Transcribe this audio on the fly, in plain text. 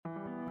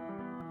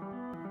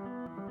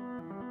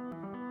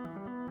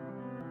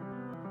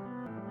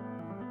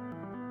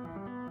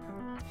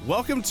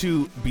Welcome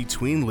to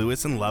Between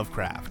Lewis and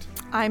Lovecraft.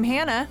 I'm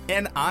Hannah.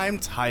 And I'm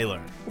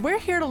Tyler. We're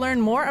here to learn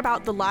more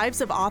about the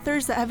lives of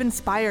authors that have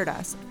inspired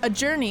us, a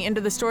journey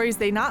into the stories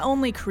they not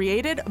only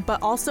created,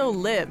 but also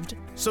lived.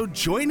 So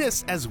join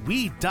us as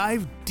we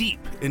dive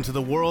deep into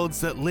the worlds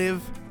that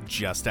live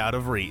just out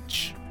of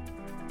reach.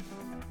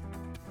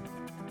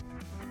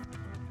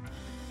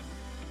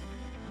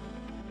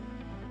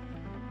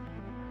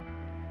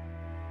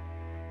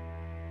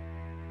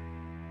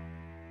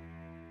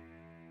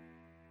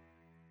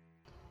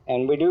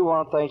 And we do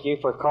want to thank you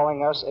for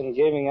calling us and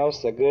giving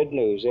us the good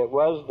news. It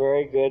was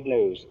very good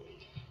news.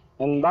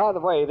 And by the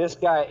way, this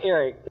guy,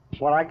 Eric,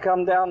 when I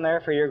come down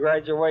there for your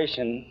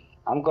graduation,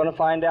 I'm going to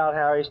find out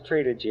how he's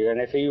treated you. And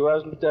if he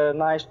wasn't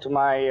nice to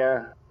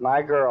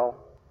my girl,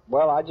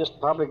 well, I just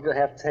probably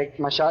have to take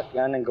my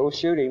shotgun and go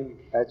shoot him.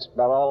 That's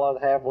about all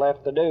I have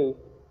left to do.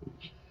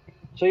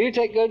 So you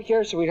take good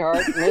care,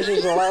 sweetheart. And this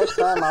is the last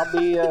time I'll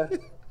be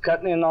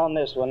cutting in on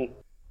this one.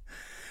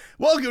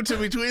 Welcome to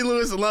Between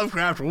Lewis and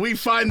Lovecraft, where we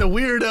find the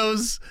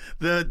weirdos,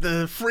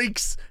 the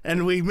freaks,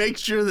 and we make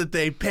sure that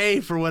they pay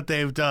for what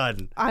they've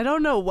done. I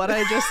don't know what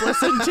I just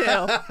listened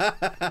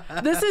to.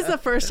 This is the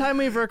first time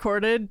we've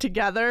recorded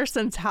together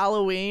since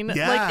Halloween,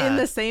 like in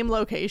the same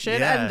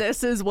location, and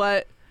this is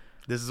what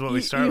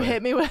we started. You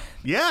hit me with.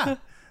 Yeah,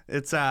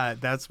 it's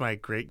that's my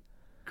great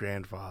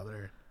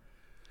grandfather,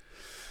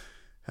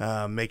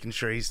 making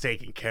sure he's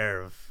taking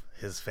care of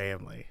his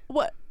family.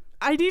 What?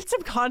 I need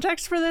some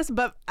context for this,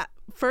 but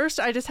first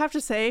I just have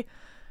to say,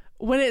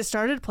 when it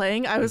started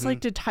playing, I was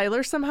like, did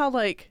Tyler somehow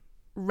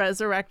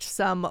resurrect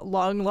some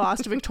long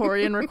lost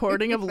Victorian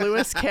recording of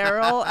Lewis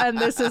Carroll, and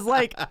this is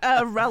like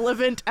a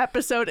relevant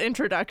episode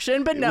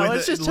introduction? But no,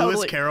 it's just totally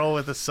Lewis Carroll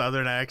with a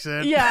southern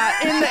accent. Yeah,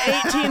 in the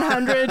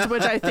 1800s,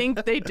 which I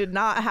think they did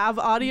not have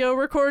audio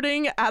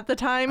recording at the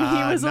time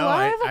he was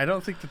alive. I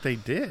don't think that they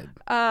did.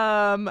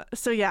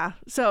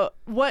 So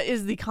what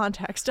is the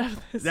context of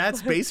this?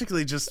 That's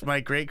basically just my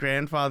great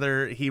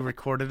grandfather. He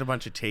recorded a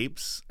bunch of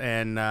tapes,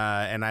 and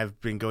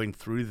I've been going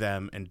through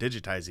them and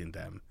digitizing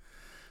them.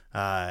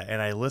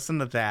 And I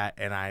listened to that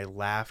and I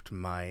laughed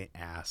my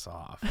ass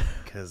off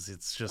because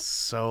it's just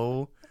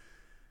so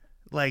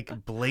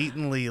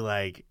blatantly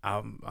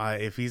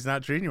if he's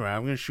not treating you right,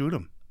 I'm going to shoot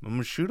him. I'm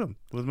going to shoot him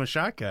with my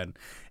shotgun.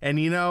 And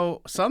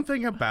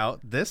something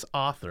about this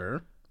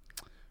author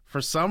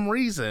for some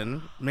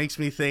reason makes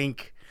me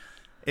think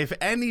if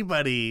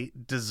anybody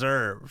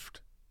deserved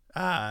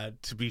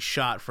to be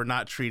shot for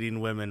not treating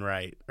women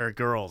right or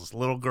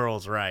little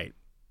girls right,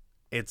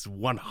 it's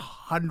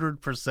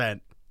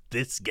 100%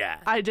 this guy.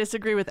 I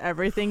disagree with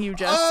everything you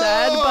just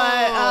said, but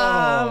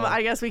I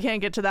guess we can't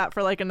get to that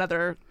for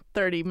another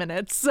 30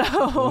 minutes.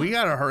 So we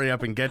got to hurry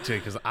up and get to it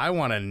because I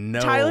want to know.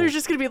 Tyler's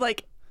just going to be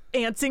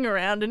antsing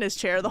around in his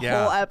chair the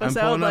whole episode.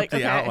 I'm pulling up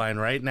the outline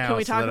right now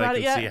so that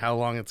I can see how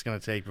long it's going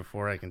to take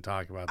before I can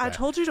talk about that. I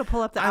told you to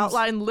pull up the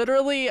outline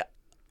literally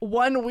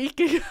 1 week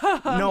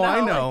ago. No,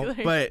 I know.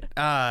 But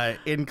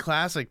in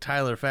classic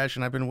Tyler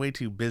fashion, I've been way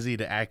too busy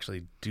to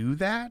actually do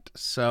that.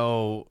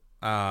 So,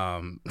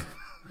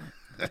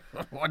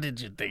 what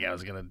did you think I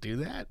was going to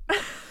do that?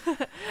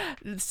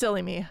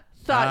 Silly me.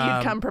 Thought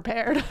you'd come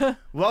prepared.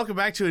 Welcome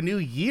back to a new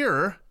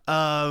year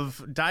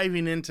of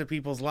diving into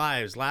people's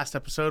lives. Last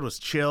episode was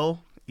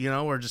chill.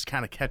 We're just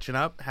kind of catching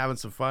up, having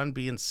some fun,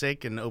 being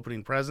sick and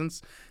opening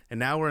presents. And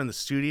now we're in the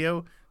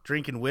studio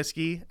drinking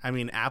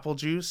apple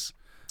juice.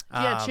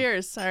 Yeah,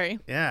 cheers. Sorry.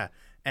 Yeah.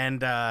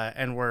 And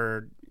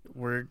we're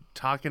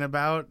talking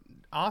about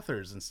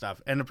authors and stuff.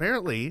 And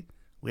apparently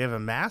we have a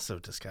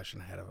massive discussion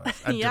ahead of us.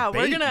 Yeah,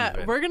 we're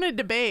gonna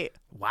debate.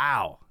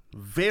 Wow,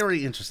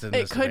 very interested in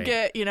this. It could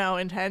get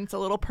intense, a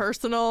little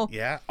personal.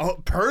 Yeah.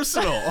 Oh,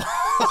 personal.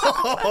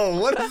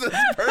 What is this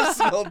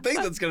personal thing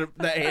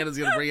that Hannah's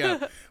gonna bring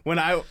up when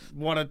I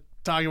want to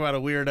talk about a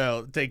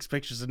weirdo that takes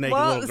pictures of naked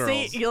little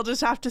girls? See, you'll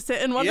just have to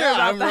sit and wonder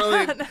about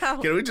that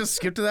now. Can we just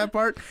skip to that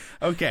part?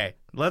 Okay,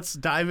 let's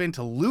dive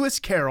into Lewis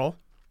Carroll,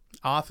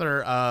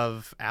 author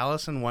of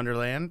Alice in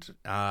Wonderland,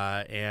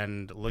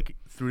 and Look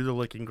Through the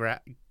Looking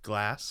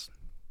Glass.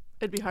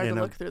 It'd be hard to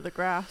look through the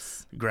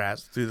grass.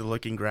 Through the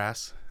Looking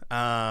Grass,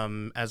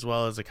 as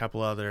well as a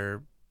couple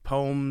other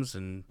poems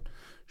and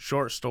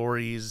short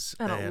stories.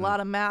 And a lot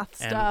of math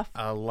stuff.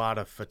 A lot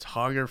of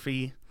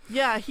photography.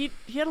 Yeah, he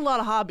had a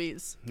lot of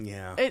hobbies.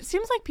 Yeah. It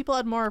seems like people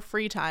had more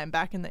free time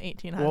back in the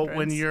 1800s. Well,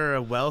 when you're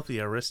a wealthy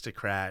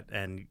aristocrat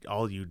and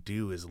all you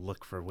do is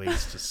look for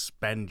ways to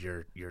spend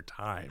your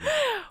time.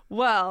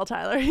 Well,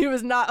 Tyler, he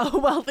was not a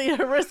wealthy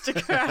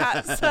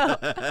aristocrat, so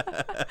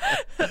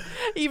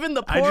even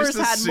the poor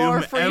had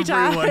more free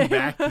time. Everyone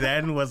back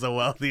then was a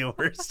wealthy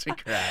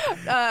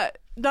aristocrat.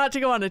 Not to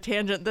go on a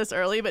tangent this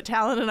early, but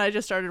Talon and I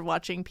just started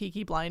watching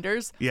Peaky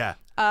Blinders. Yeah.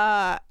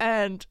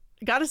 And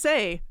gotta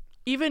say,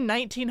 even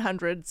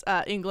 1900s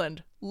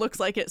England looks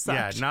like it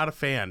sucked. Yeah, not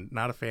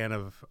a fan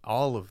of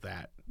all of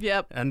that.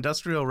 Yep.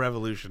 Industrial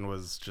Revolution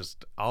was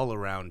just all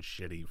around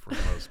shitty for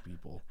most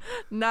people.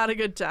 Not a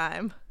good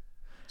time.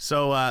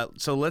 So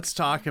let's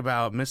talk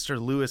about Mr.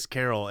 Lewis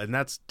Carroll, and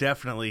that's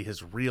definitely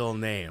his real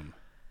name.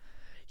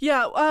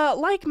 Yeah,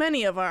 like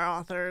many of our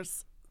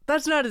authors,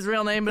 that's not his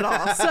real name at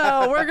all.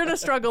 So we're going to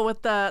struggle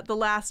with the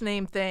last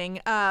name thing.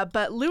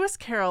 But Lewis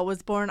Carroll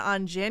was born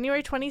on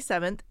January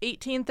 27th,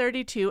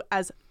 1832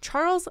 as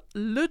Charles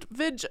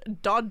Ludwig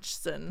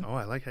Dodgson. Oh,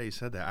 I like how you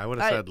said that. I would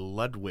have said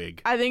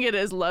Ludwig. I think it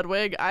is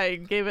Ludwig. I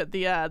gave it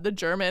the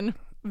German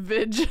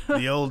Vig.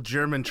 The old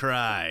German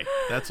try.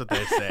 That's what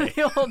they say.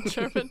 The old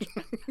German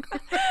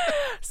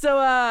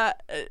So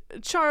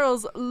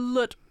Charles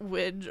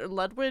Ludwig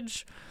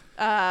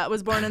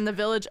was born in the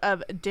village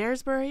of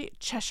Daresbury,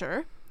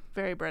 Cheshire.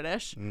 Very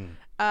British.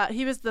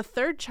 He was the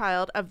third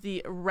child of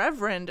the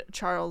Reverend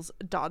Charles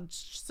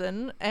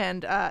Dodgson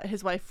and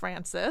his wife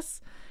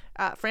Frances.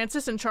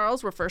 Frances and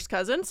Charles were first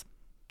cousins.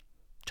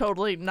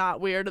 Totally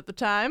not weird at the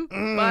time.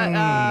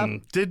 But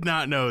did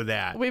not know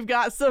that. We've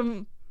got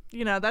some,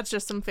 that's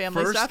just some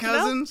family First stuff.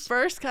 cousins?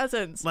 First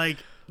cousins. Like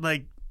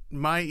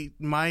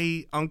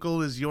my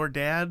uncle is your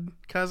dad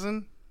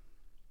cousin?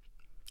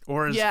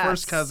 Or is Yes.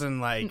 first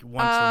cousin like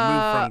once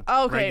removed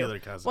from regular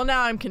cousin? Well,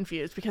 now I'm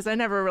confused because I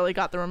never really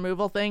got the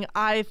removal thing.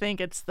 I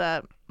think it's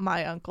the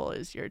my uncle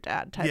is your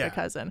dad type of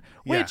cousin,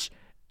 which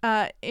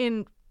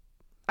in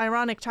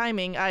ironic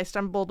timing, I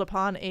stumbled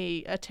upon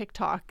a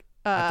TikTok.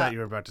 I thought you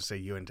were about to say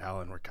you and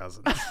Talon were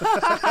cousins.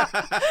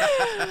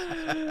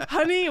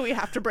 Honey, we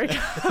have to break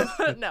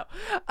up. No.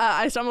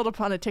 I stumbled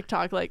upon a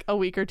TikTok like a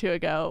week or two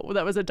ago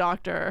that was a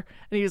doctor,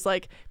 and he was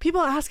like,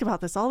 people ask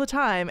about this all the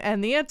time,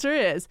 and the answer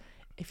is,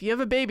 if you have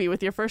a baby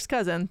with your first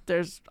cousin,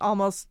 there's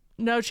almost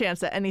no chance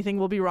that anything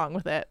will be wrong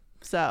with it.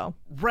 So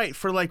Right,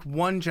 for like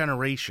one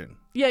generation.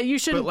 yeah, you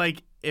should. But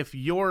like if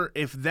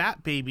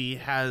that baby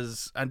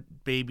has a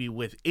baby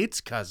with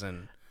its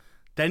cousin,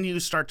 then you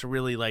start to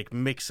really like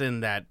mix in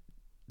that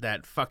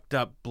fucked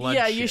up blood.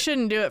 Yeah, shit. you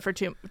shouldn't do it for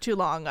too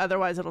long.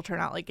 Otherwise, it'll turn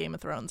out like Game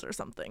of Thrones or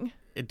something.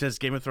 Does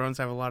Game of Thrones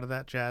have a lot of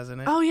that jazz in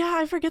it? Oh yeah,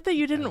 I forget that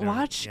you didn't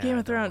watch yeah, Game I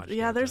of don't Thrones. watch Game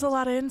Yeah, of there's a Thrones.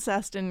 lot of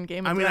incest in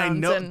Game of I mean, Thrones. I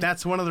know and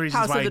that's one of the reasons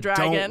House of why the I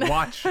don't Dragon.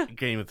 watch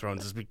Game of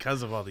Thrones is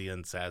because of all the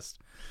incest.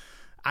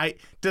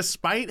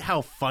 Despite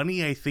how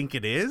funny I think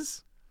it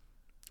is,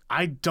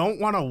 I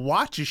don't want to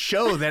watch a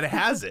show that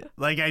has it.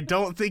 Like, I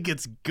don't think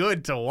it's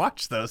good to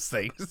watch those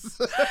things.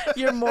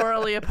 You're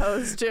morally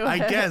opposed to it. I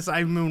guess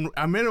I'm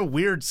in a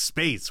weird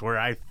space where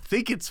I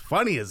think it's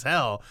funny as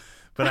hell,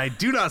 but I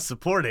do not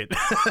support it,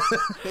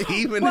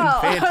 even in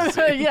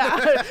fantasy.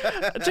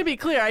 Yeah. To be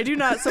clear, I do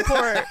not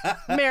support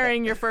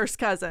marrying your first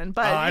cousin.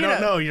 But I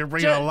don't know. You're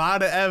bringing a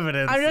lot of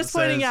evidence. I'm just that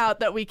pointing says- out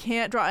that we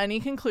can't draw any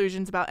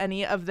conclusions about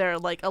any of their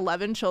like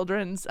 11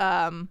 children's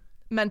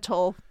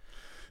mental.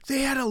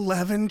 They had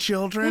 11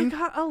 children? They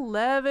got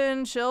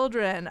 11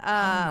 children. Oh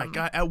my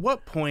God. At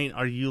what point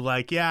are you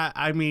like, yeah,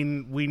 I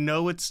mean, we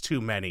know it's too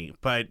many,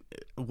 but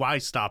why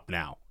stop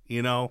now?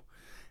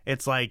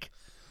 It's like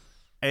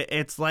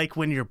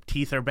when your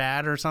teeth are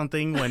bad or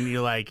something, when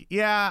you're like,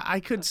 yeah, I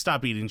could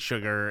stop eating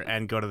sugar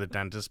and go to the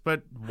dentist,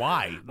 but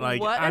why? Like,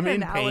 What I'm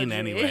an in pain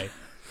analogy. anyway.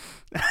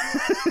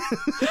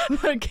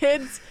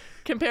 Kids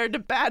compared to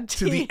bad teeth.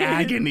 To the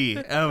agony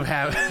of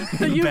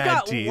having You've bad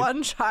got teeth.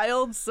 one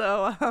child,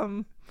 so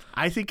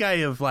I think I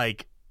have,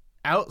 like,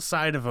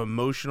 outside of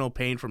emotional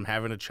pain from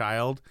having a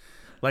child,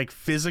 like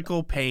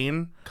physical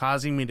pain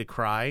causing me to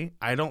cry,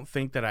 I don't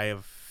think that I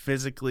have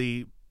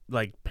physically,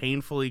 like,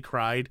 painfully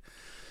cried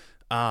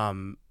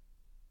in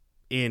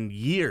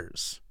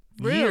years.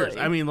 Really? Years.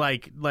 I mean,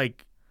 like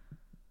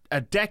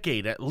a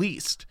decade at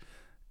least,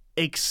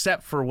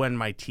 except for when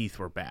my teeth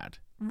were bad.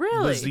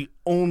 really. It was the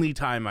only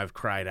time I've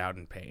cried out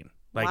in pain,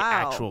 like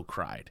Wow. actual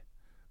cried,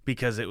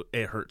 because it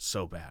hurts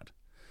so bad.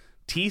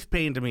 Teeth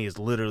pain to me is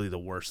literally the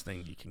worst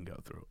thing you can go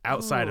through,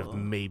 outside of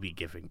maybe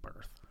giving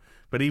birth.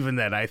 But even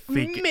then, I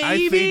think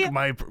Maybe?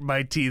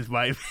 my teeth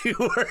might be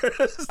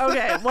worse.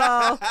 Okay,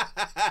 well,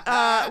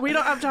 we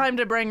don't have time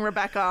to bring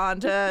Rebecca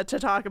on to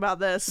talk about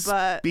this,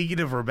 but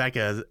Speaking of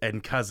Rebecca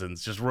and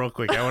cousins, just real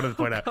quick, I wanted to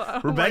point out, my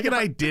Rebecca and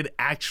I did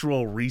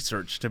actual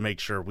research to make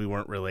sure we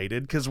weren't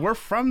related, because we're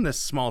from this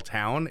small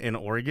town in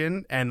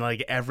Oregon, and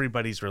like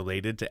everybody's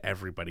related to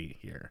everybody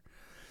here.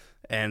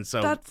 And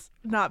so that's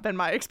not been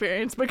my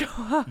experience, but go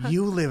on.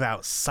 you live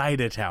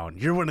outside of town.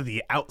 You're one of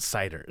the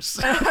outsiders.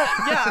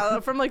 Yeah,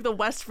 from like the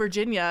West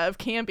Virginia of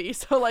Canby,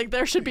 so like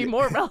there should be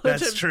more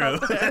relatives. That's true.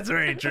 out there. That's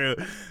very true.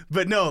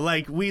 But no,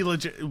 like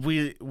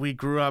we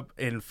grew up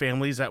in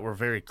families that were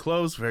very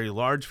close, very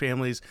large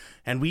families,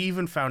 and we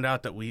even found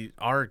out that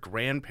our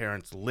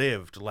grandparents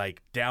lived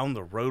like down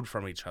the road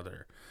from each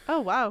other. Oh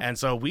wow. And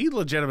so we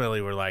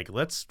legitimately were like,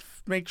 let's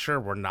make sure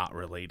we're not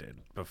related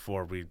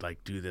before we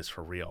like do this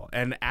for real.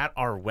 And at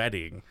our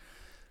wedding,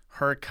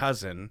 her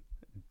cousin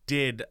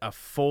did a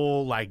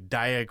full like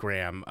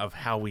diagram of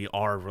how we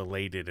are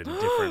related in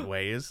different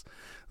ways,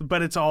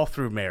 but it's all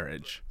through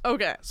marriage.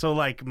 Okay. So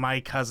like my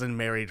cousin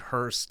married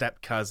her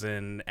step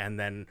cousin, and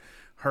then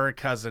her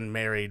cousin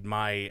married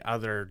my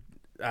other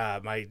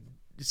my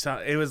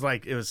son. It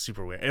was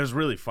super weird. It was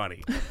really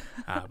funny.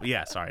 But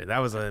yeah, sorry, that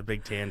was a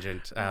big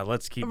tangent.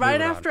 Let's keep Right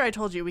moving after on. I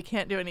told you we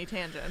can't do any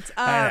tangents.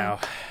 I know.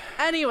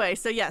 Anyway,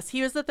 so yes,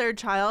 he was the third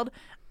child.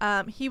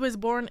 He was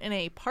born in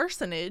a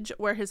parsonage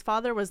where his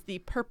father was the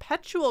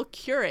perpetual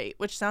curate,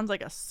 which sounds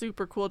like a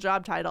super cool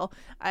job title.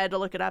 I had to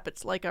look it up.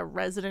 It's like a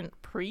resident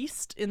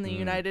priest in the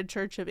United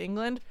Church of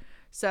England.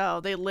 So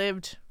they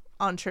lived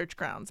on church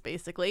grounds,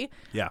 basically.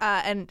 Yeah.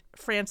 And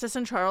Francis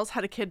and Charles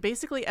had a kid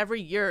basically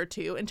every year or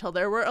two until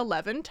there were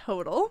 11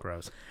 total.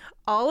 Gross.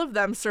 All of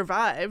them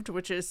survived,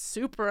 which is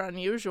super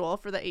unusual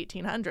for the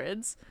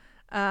 1800s.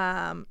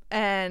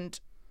 And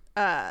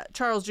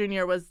Charles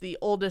Jr. was the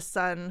oldest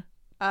son.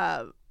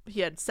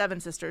 He had 7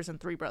 sisters and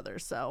 3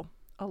 brothers, so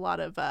a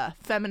lot of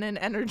feminine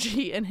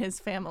energy in his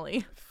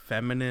family.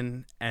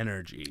 Feminine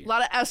energy. A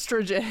lot of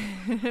estrogen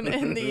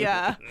in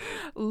the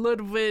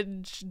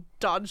Ludwig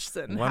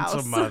Dodgson house.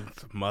 Once a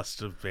month must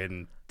have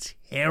been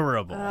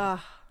terrible.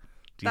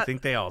 Do you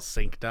think they all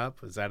synced up?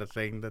 Is that a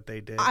thing that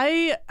they did?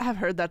 I have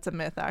heard that's a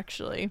myth,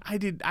 actually.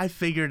 I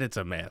figured it's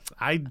a myth.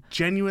 I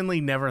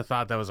genuinely never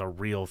thought that was a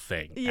real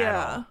thing. Yeah.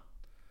 At all.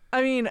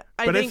 I mean,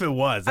 But if it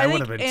was, that would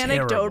have been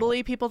anecdotally,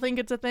 terrible. people think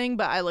it's a thing,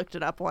 but I looked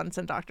it up once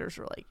and doctors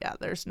were like, yeah,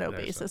 there's no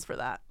basis for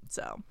that.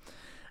 So,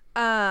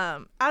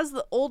 as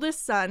the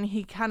oldest son,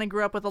 he kind of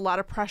grew up with a lot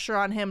of pressure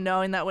on him,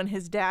 knowing that when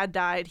his dad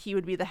died, he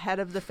would be the head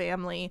of the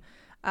family.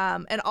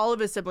 And all of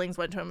his siblings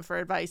went to him for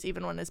advice,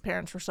 even when his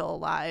parents were still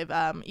alive,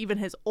 even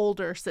his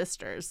older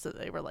sisters. So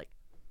they were like,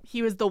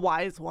 he was the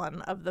wise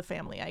one of the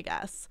family, I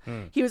guess.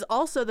 He was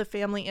also the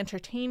family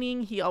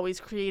entertaining. He always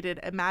created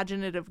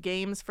imaginative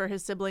games for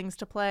his siblings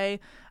to play.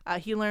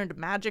 He learned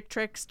magic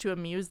tricks to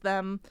amuse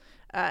them.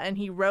 And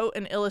he wrote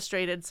and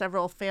illustrated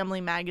several family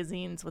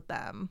magazines with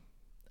them.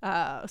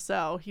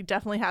 So he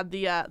definitely had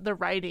the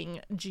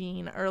writing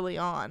gene early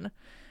on.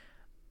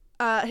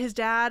 His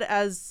dad,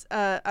 as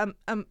a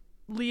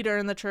leader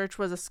in the church,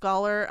 was a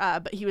scholar,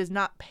 but he was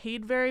not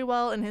paid very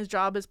well in his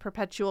job as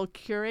perpetual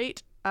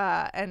curate.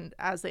 And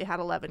as they had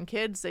 11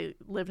 kids, they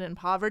lived in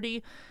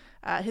poverty.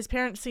 His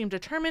parents seemed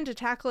determined to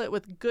tackle it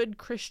with good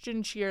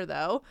Christian cheer,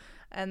 though,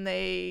 and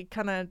they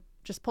kind of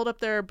just pulled up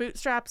their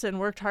bootstraps and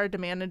worked hard to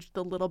manage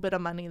the little bit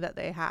of money that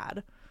they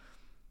had.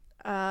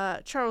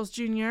 Charles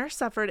Jr.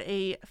 suffered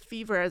a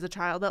fever as a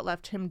child that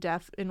left him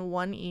deaf in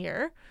one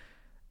ear.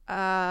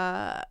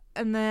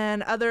 And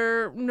then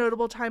other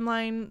notable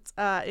timelines,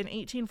 in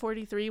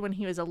 1843, when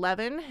he was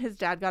 11, his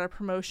dad got a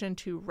promotion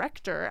to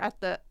rector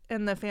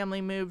and the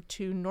family moved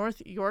to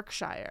North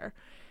Yorkshire.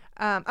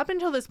 Up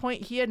until this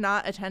point, he had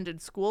not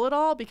attended school at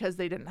all because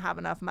they didn't have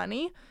enough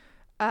money.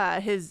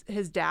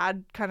 His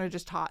dad kind of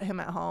just taught him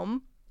at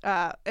home,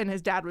 and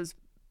his dad was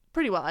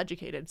pretty well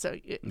educated, so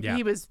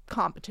he was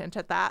competent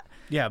at that.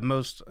 Yeah,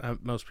 most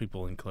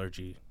people in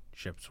clergy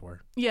ships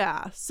were.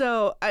 Yeah,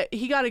 so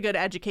he got a good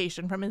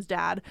education from his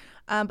dad,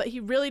 but he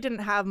really didn't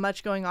have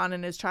much going on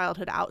in his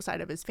childhood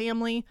outside of his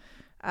family.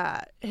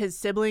 His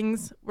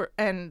siblings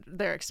and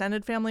their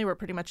extended family were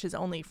pretty much his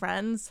only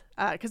friends,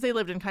 because they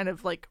lived in kind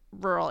of like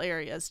rural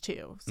areas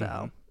too,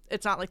 so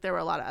it's not like there were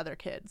a lot of other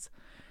kids.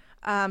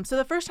 So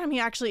the first time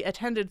he actually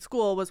attended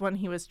school was when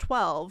he was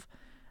 12,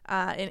 in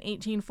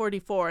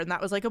 1844, and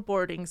that was like a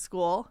boarding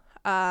school.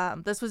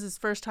 This was his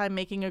first time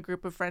making a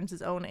group of friends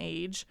his own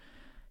age.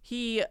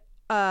 He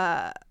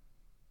sent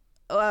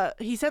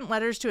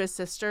letters to his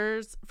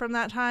sisters from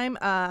that time,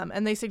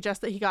 and they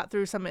suggest that he got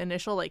through some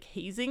initial like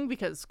hazing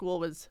because school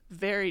was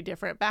very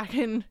different back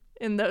in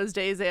those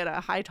days. They had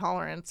a high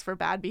tolerance for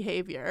bad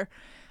behavior.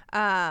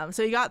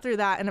 So he got through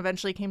that and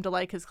eventually came to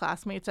like his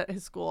classmates at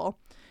his school.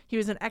 He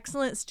was an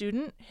excellent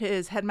student.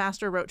 His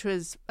headmaster wrote to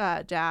his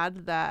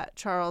dad that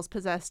Charles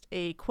possessed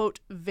a, quote,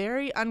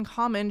 very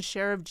uncommon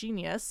share of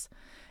genius,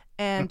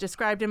 and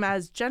described him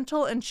as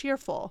gentle and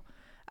cheerful.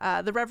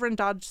 The Reverend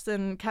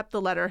Dodgson kept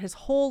the letter his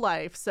whole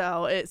life,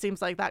 so it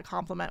seems like that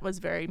compliment was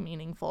very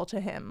meaningful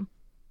to him.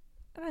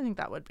 And I think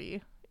that would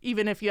be,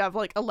 even if you have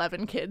like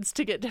 11 kids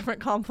to get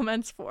different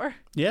compliments for.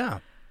 Yeah.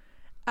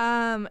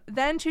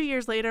 Then 2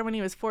 years later, when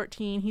he was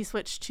 14, he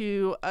switched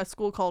to a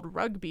school called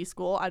Rugby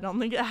School. I don't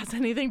think it has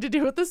anything to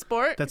do with the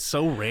sport. That's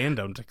so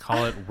random to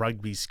call it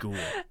rugby school.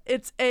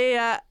 It's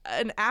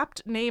an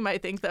apt name, I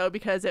think, though,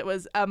 because it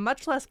was a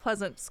much less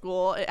pleasant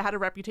school. It had a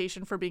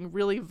reputation for being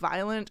really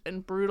violent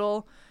and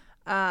brutal,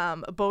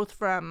 both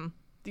from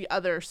the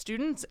other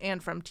students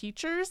and from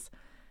teachers.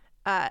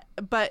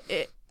 But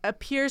it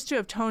appears to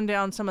have toned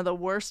down some of the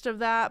worst of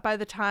that by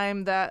the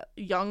time that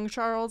young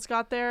Charles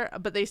got there,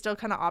 but they still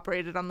kind of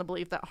operated on the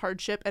belief that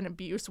hardship and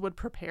abuse would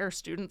prepare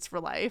students for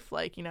life,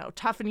 like,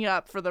 toughen you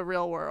up for the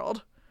real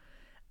world.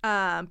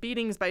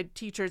 Beatings by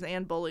teachers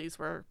and bullies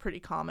were pretty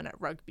common at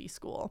Rugby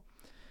School.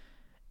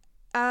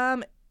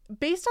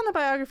 Based on the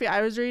biography I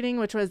was reading,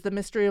 which was The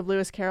Mystery of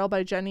Lewis Carroll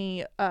by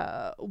Jenny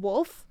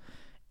Wolfe,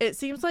 it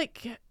seems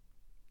like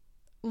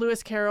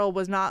Lewis Carroll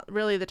was not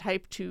really the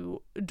type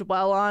to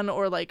dwell on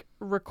or like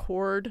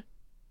record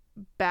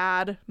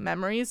bad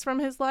memories from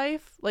his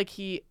life. Like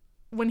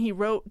when he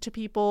wrote to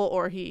people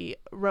or he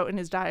wrote in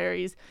his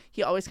diaries,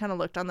 he always kind of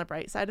looked on the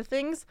bright side of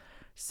things.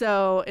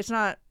 So it's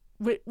not,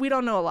 we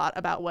don't know a lot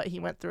about what he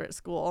went through at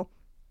school.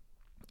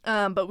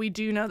 But we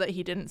do know that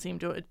he didn't seem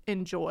to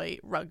enjoy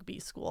Rugby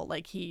School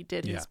like he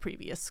did his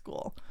previous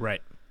school.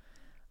 Right.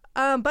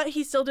 But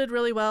he still did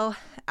really well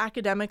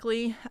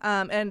academically.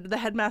 And the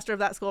headmaster of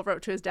that school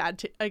wrote to his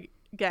dad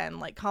again,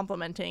 like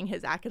complimenting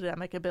his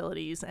academic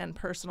abilities and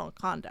personal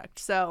conduct.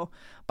 So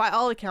by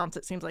all accounts,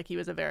 it seems like he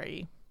was a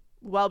very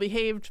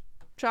well-behaved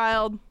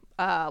child,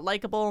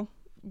 likable,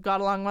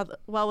 got along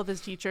well with his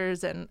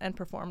teachers, and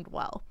performed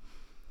well.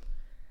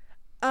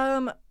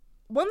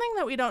 One thing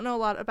that we don't know a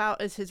lot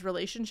about is his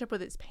relationship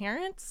with his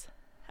parents.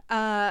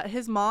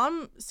 His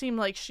mom seemed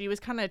like she was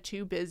kind of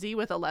too busy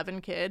with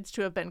 11 kids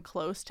to have been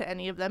close to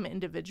any of them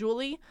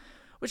individually,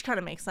 which kind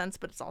of makes sense,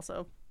 but it's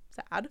also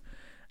sad.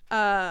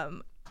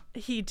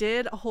 He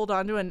did hold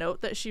on to a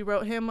note that she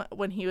wrote him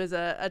when he was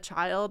a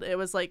child. It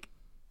was like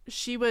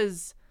she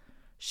was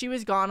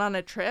gone on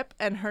a trip,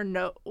 and her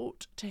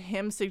note to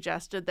him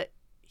suggested that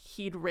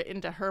he'd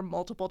written to her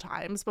multiple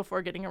times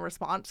before getting a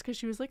response, because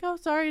she was like, oh,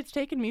 sorry, it's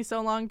taken me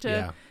so long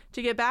to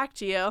get back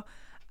to you.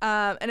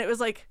 And it was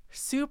like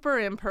super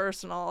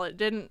impersonal. It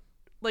didn't,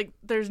 like,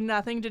 there's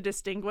nothing to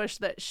distinguish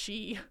that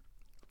she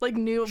like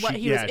knew what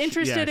he was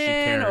interested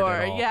in,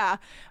 or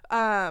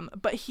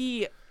but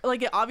he,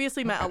 like, it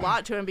obviously meant a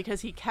lot to him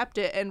because he kept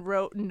it and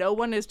wrote, no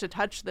one is to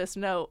touch this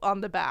note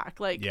on the back,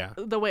 like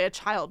the way a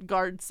child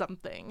guards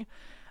something.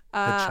 The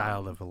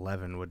child of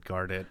 11 would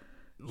guard it,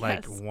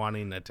 like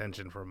wanting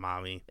attention from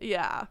mommy.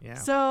 Yeah.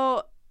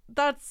 So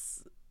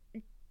that's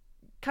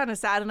kind of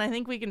sad, and I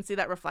think we can see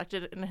that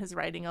reflected in his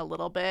writing a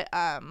little bit.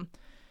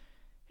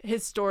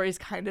 His stories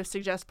kind of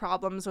suggest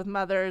problems with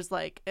mothers,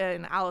 like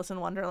in Alice in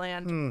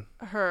Wonderland.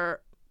 Her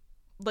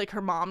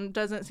mom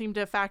doesn't seem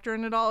to factor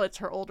in at all. It's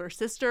her older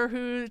sister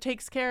who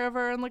takes care of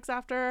her and looks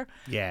after her.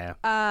 Yeah.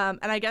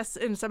 And I guess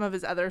in some of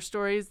his other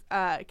stories,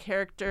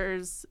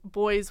 characters,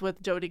 boys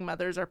with doting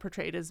mothers, are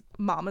portrayed as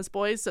mama's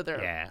boys, so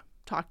they're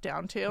talked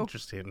down to.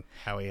 Interesting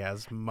how he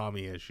has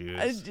mommy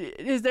issues.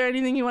 Is there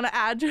anything you want to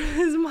add to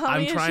his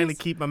mommy issues? I'm trying to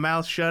keep my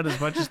mouth shut as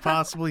much as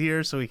possible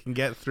here so we can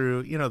get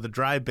through, the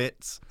dry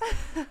bits,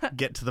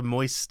 get to the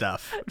moist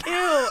stuff.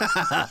 Ew.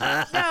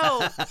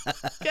 No.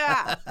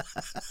 God.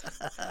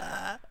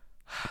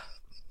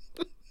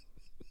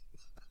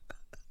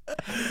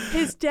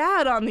 His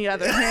dad, on the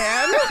other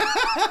hand,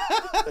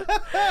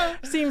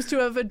 seems to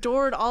have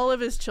adored all of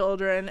his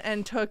children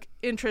and took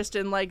interest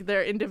in, like,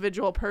 their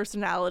individual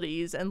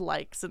personalities and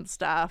likes and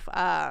stuff.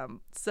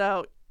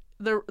 So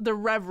the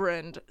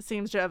Reverend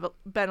seems to have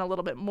been a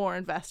little bit more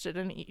invested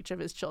in each of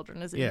his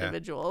children as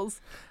individuals.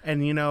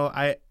 And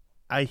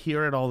I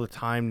hear it all the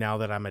time now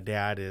that I'm a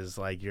dad, is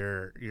like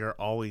you're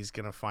always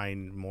gonna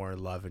find more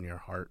love in your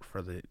heart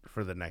for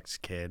the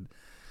next kid.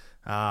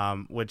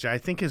 Which I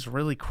think is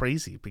really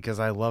crazy because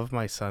I love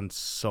my son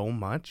so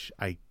much.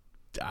 I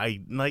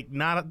like,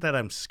 not that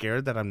I'm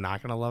scared that I'm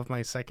not going to love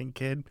my second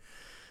kid.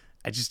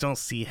 I just don't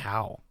see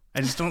how.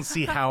 I just don't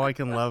see how I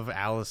can love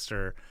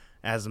Alistair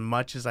as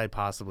much as I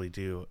possibly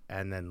do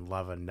and then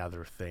love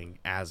another thing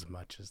as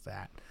much as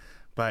that.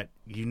 But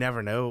you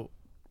never know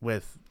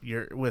with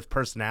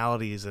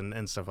personalities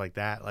and stuff like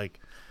that. Like,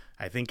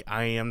 I think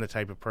I am the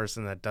type of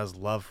person that does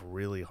love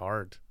really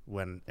hard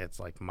when it's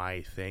like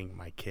my thing,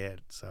 my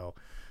kid. So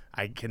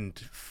I can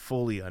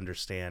fully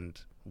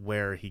understand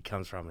where he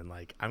comes from, and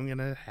like, I'm going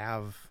to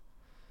have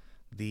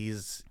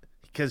these,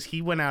 because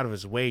he went out of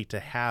his way to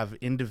have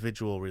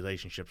individual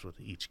relationships with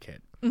each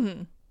kid.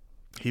 Mm-hmm.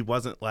 He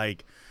wasn't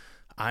like,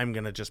 I'm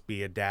going to just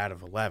be a dad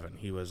of 11.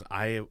 He was,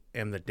 I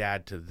am the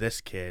dad to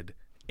this kid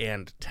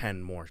and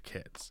 10 more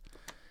kids.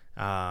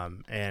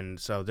 And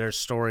so there's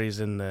stories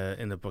in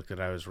the book that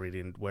I was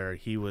reading where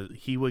he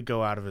would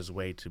go out of his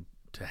way to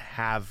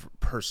have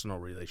personal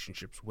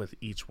relationships with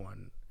each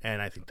one. And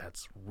I think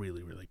that's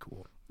really, really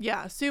cool.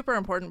 Yeah, super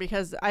important,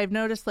 because I've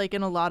noticed, like,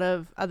 in a lot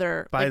of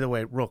other... By the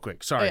way, real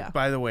quick, sorry. Oh, yeah.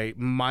 By the way,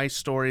 my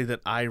story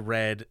that I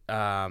read,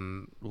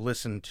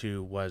 listened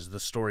to, was The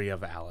Story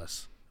of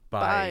Alice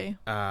by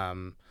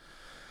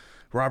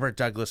Robert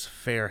Douglas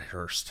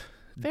Fairhurst.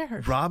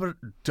 Robert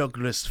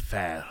Douglas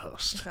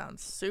Fairhurst.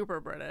 Sounds super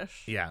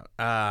British. Yeah.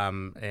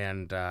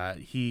 And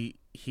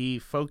he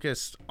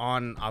focused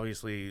on,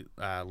 obviously,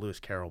 Lewis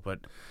Carroll, but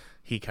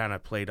he kind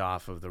of played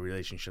off of the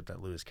relationship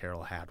that Lewis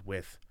Carroll had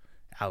with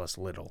Alice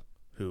Liddell,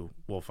 who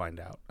we'll find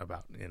out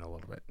about in a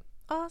little bit.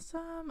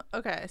 Awesome.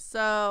 Okay,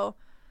 so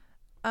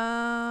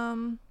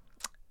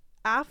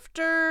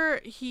after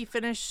he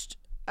finished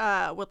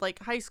with, like,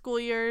 high school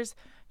years,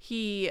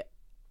 he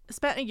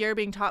spent a year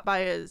being taught by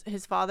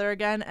his father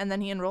again, and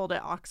then he enrolled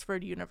at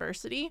Oxford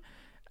University.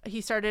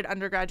 He started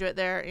undergraduate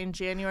there in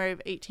January of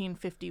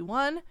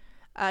 1851.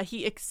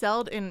 He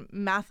excelled in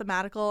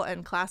mathematical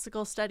and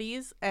classical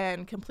studies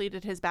and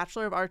completed his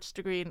Bachelor of Arts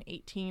degree in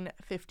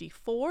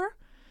 1854.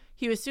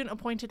 He was soon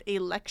appointed a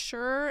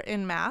lecturer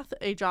in math,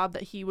 a job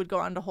that he would go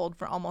on to hold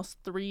for almost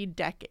 3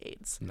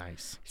 decades.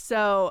 Nice.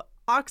 So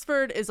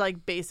Oxford is,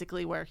 like,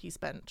 basically where he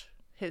spent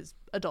his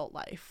adult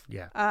life.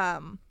 Yeah.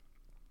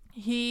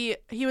 He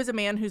was a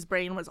man whose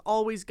brain was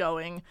always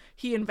going.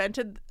 He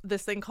invented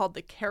this thing called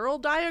the Carroll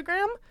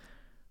diagram,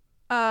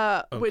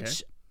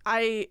 which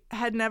I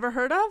had never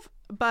heard of,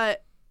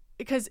 but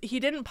because he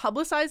didn't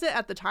publicize it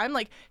at the time,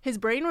 like, his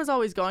brain was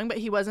always going, but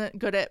he wasn't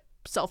good at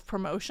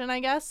self-promotion, I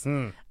guess.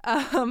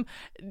 Hmm.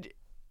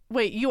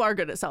 Wait, you are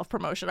good at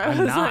self-promotion.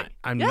 I'm not. Like,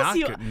 I'm yes, not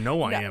you, good.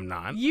 No, I am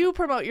not. You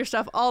promote your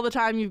stuff all the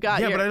time. You've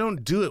got Yeah, your... but I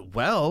don't do it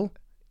well.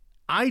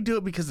 I do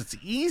it because it's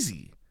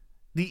easy.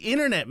 The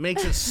internet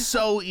makes it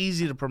so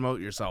easy to promote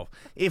yourself.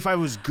 If I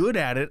was good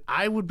at it,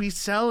 I would be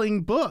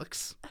selling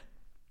books.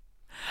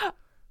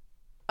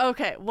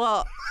 Okay,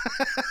 well,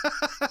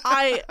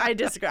 I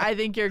disagree. I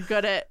think you're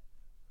good at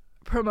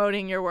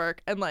promoting your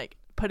work and like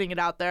putting it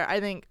out there. I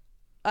think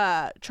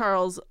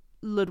Charles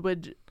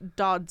Ludwig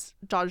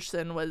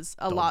Dodgson was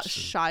a lot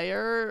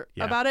shyer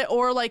about it,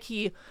 or like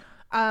he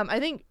I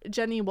think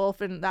Jenny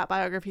Wolfe in that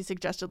biography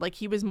suggested like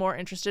he was more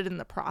interested in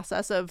the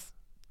process of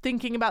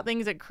thinking about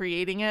things and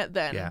creating it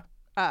than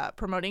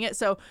promoting it.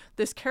 So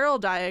this Carroll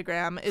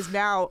diagram is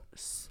now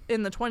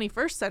in the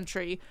 21st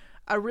century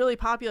a really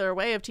popular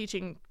way of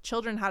teaching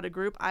children how to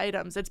group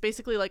items. It's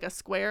basically like a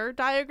square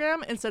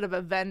diagram instead of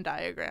a Venn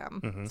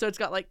diagram. So it's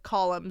got like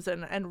columns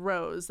and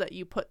rows that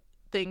you put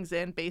things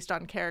in based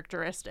on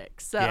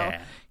characteristics. So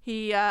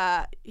he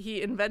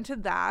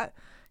invented that.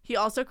 He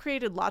also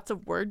created lots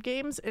of word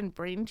games and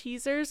brain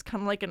teasers,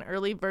 kind of like an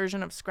early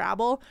version of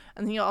Scrabble.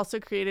 And he also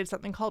created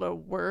something called a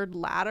word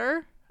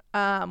ladder,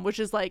 which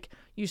is like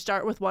you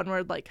start with one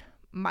word like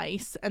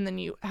mice, and then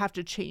you have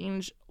to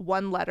change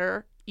one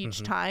letter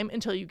each time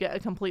until you get a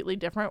completely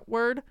different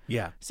word.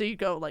 Yeah. So you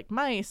go like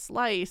mice,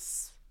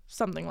 lice,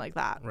 something like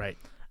that. Right.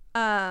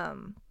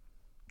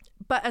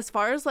 But as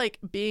far as like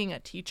being a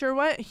teacher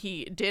went,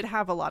 he did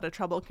have a lot of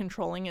trouble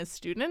controlling his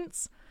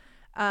students.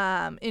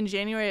 In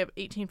January of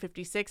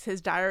 1856,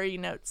 his diary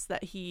notes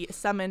that he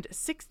summoned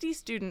 60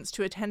 students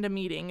to attend a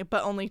meeting,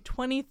 but only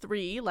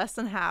 23, less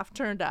than half,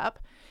 turned up.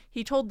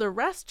 He told the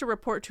rest to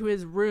report to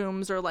his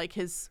rooms or like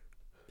his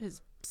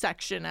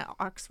section at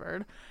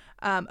Oxford,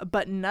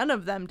 but none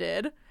of them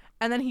did.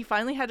 And then he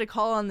finally had to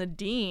call on the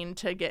dean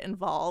to get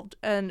involved.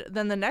 And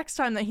then the next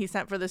time that he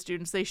sent for the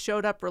students, they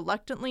showed up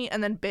reluctantly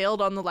and then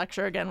bailed on the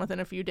lecture again within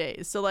a few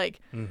days. So like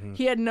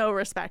he had no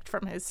respect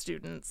from his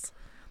students.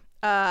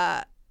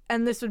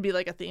 And this would be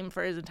like a theme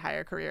for his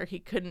entire career. He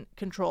couldn't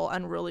control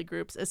unruly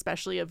groups,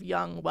 especially of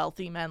young,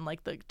 wealthy men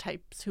like the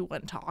types who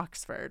went to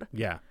Oxford.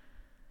 Yeah.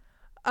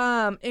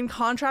 In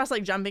contrast,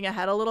 like jumping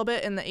ahead a little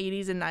bit, in the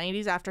 80s and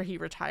 90s after he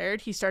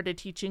retired, he started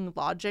teaching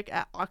logic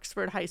at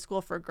Oxford High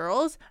School for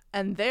Girls,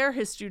 and there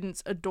his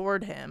students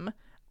adored him.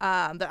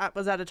 That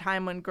was at a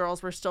time when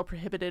girls were still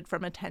prohibited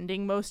from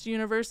attending most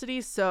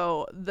universities,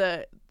 so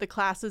the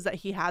classes that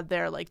he had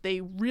there, like they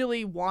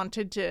really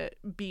wanted to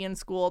be in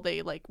school.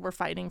 They like were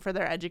fighting for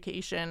their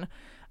education.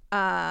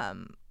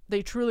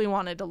 They truly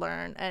wanted to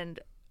learn, and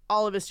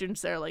all of his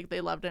students there, like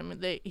they loved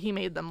him. He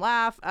made them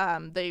laugh.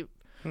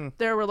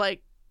 There were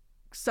like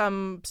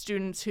some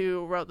students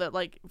who wrote that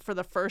like for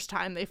the first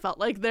time they felt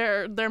like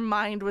their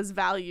mind was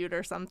valued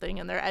or something,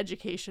 and their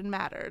education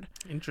mattered.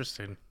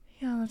 Interesting.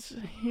 Yeah,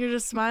 you're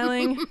just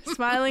smiling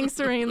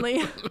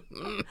serenely.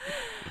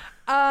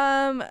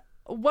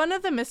 One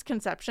of the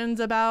misconceptions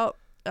about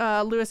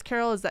Lewis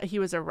Carroll is that he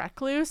was a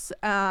recluse,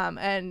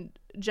 and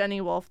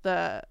Jenny Wolfe,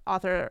 the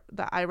author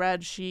that I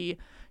read, she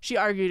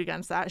argued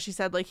against that. She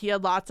said like he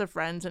had lots of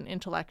friends in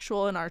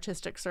intellectual and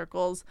artistic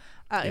circles,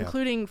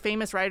 including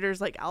famous writers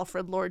like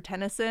Alfred Lord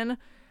Tennyson.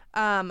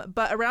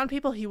 But around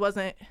people he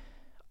wasn't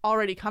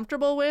already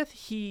comfortable with,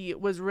 he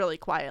was really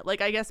quiet.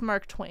 Like I guess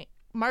Mark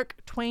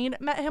Twain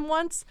met him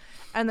once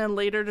and then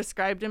later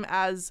described him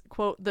as,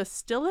 quote, the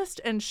stillest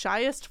and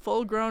shyest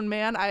full-grown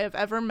man I have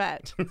ever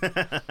met.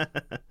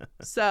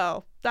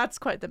 So that's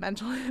quite the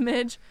mental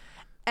image.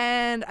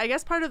 And I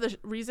guess part of the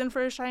reason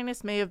for his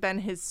shyness may have been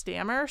his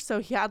stammer. So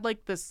he had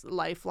like this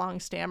lifelong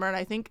stammer, and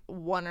I think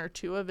one or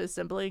two of his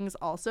siblings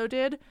also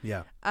did.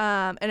 Yeah.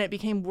 And it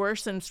became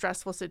worse in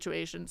stressful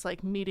situations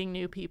like meeting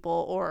new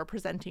people or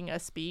presenting a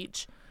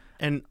speech.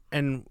 And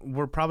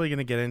we're probably going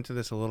to get into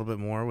this a little bit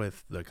more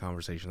with the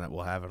conversation that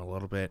we'll have in a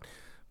little bit,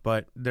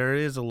 but there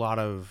is a lot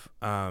of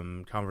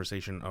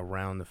conversation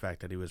around the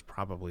fact that he was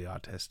probably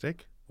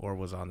autistic or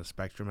was on the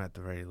spectrum at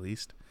the very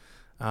least.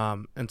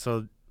 And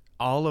so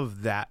all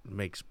of that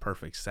makes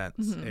perfect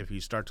sense if you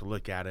start to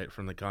look at it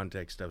from the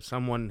context of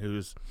someone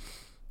whose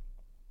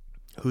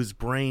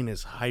brain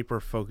is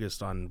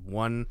hyper-focused on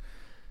one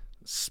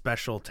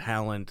special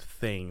talent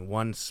thing,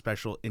 one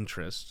special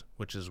interest,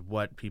 which is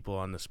what people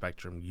on the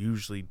spectrum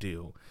usually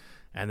do,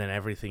 and then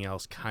everything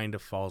else kind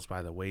of falls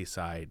by the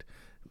wayside,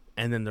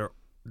 and then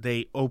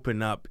they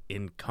open up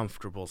in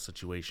comfortable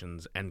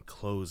situations and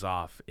close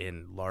off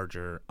in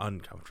larger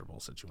uncomfortable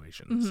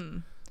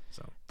situations.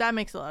 So that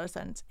makes a lot of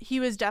sense.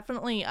 He was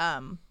definitely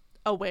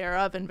aware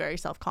of and very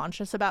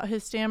self-conscious about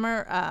his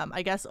stammer.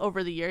 I guess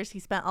over the years he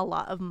spent a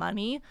lot of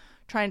money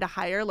trying to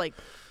hire like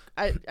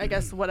I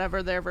guess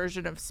whatever their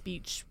version of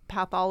speech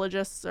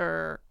pathologists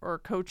or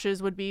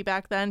coaches would be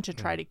back then to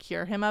try to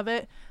cure him of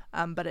it,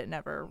 but it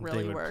never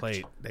really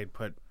worked. They'd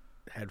put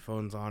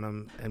headphones on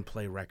him and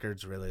play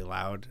records really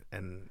loud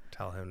and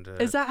tell him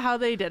to... Is that how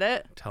they did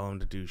it? Tell him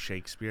to do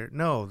Shakespeare.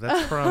 No,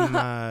 that's from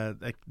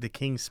the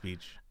King's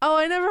Speech. Oh,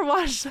 I never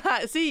watched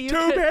that. See, you To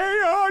be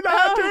or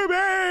not to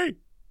be!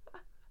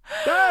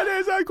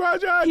 my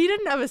question. He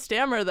didn't have a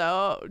stammer,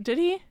 though, did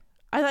he?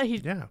 I thought he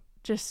Yeah.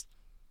 just...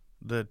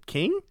 The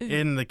king?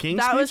 In the King's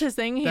That Speech? was his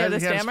thing? He had a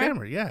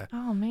stammer? Yeah.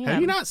 Oh, man.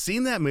 Have you not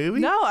seen that movie?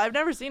 No, I've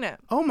never seen it.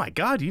 Oh, my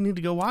God. You need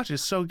to go watch it.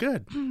 It's so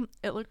good.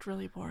 It looked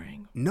really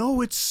boring.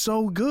 No, it's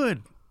so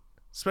good.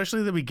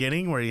 Especially the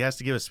beginning where he has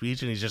to give a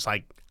speech and he's just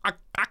like,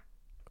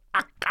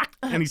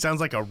 and he sounds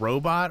like a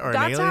robot or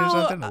an alien or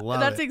something. I love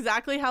That's it.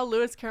 exactly how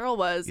Lewis Carroll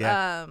was.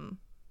 Yeah.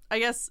 I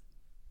guess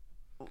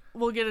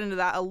we'll get into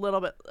that a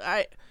little bit.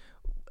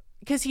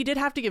 Because he did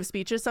have to give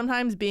speeches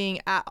sometimes,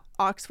 being at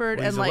Oxford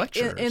Well, he's and a like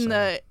lecturer, in so-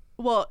 the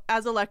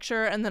as a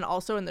lecturer and then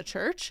also in the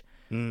church.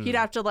 He'd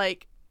have to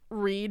like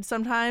read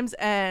sometimes,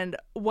 and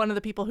one of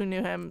the people who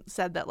knew him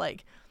said that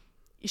like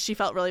she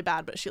felt really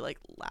bad, but she like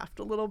laughed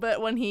a little bit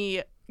when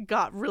he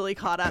got really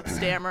caught up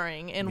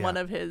stammering in one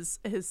of his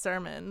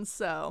sermons.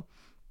 So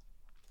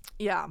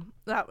yeah,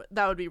 that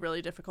would be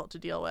really difficult to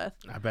deal with.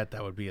 I bet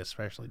that would be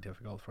especially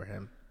difficult for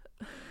him.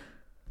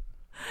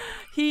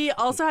 He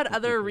also had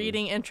other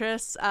reading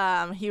interests.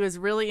 He was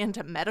really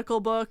into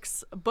medical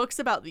books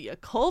about the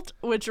occult,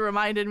 which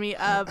reminded me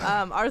of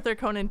Arthur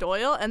Conan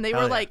Doyle, and they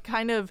were like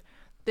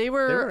they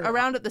were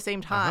around at the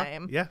same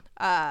time. Yeah.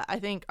 I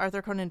think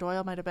Arthur Conan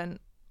Doyle might have been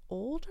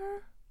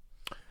older.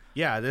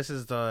 Yeah, this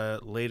is the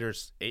later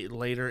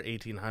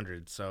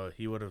 1800s, so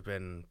he would have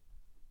been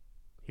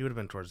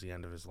towards the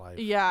end of his life.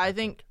 Yeah, I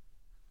think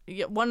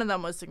one of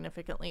them was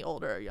significantly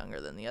older or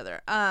younger than the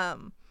other.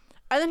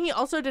 And then he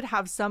also did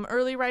have some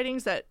early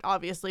writings that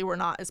obviously were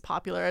not as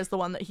popular as the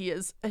one that he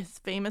is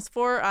famous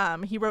for.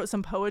 He wrote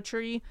some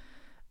poetry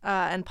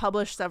and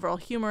published several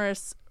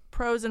humorous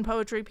prose and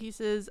poetry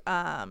pieces,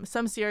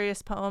 some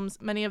serious poems.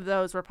 Many of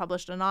those were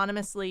published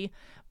anonymously,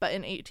 but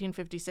in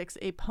 1856,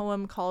 a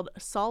poem called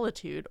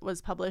Solitude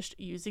was published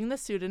using the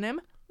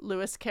pseudonym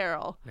Lewis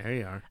Carroll. There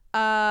you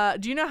are.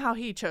 Do you know how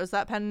he chose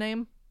that pen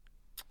name?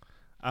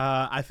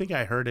 I think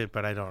I heard it,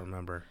 but I don't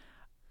remember.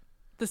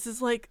 This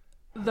is like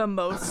the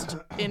most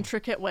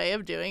intricate way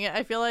of doing it,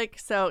 I feel like.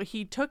 So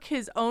he took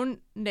his own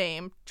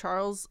name,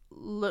 Charles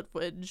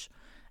Lutwidge,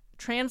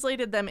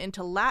 translated them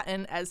into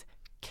Latin as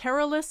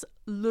Carolus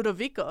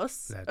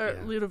Ludovicus,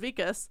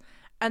 Ludovicus,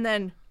 and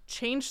then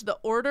changed the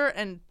order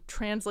and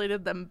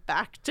translated them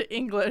back to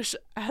English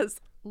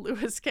as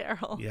Lewis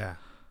Carroll. Yeah.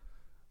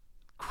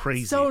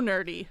 Crazy. So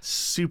nerdy.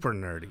 Super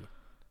nerdy.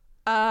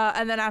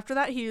 And then after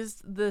that, he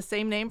used the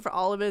same name for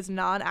all of his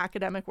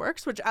non-academic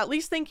works, which at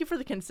least thank you for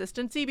the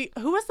consistency.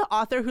 Who was the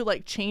author who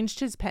like changed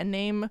his pen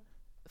name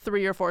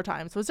 3 or 4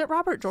 times? Was it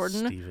Robert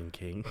Jordan? Stephen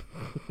King.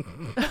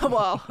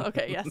 Well,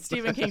 okay, yeah,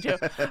 Stephen King too.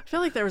 I feel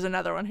like there was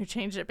another one who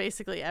changed it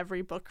basically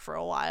every book for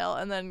a while,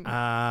 and then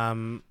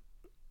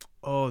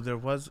there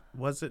wasn't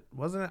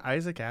it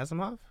Isaac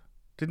Asimov?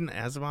 Didn't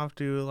Asimov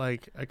do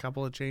like a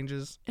couple of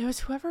changes? it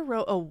was whoever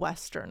wrote a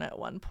Western at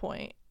one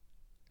point.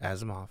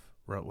 Asimov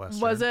wrote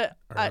Western. Was it?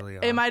 Early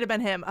It on. might have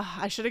been him. Ugh,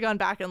 I should have gone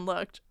back and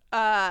looked.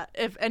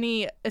 If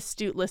any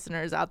astute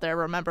listeners out there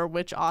remember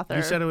which author.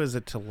 You said it was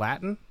to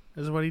Latin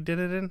is what he did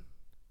it in?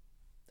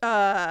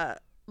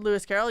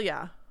 Lewis Carroll,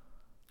 yeah.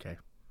 Okay.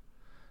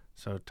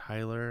 So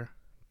Tyler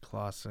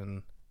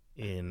Clausen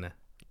in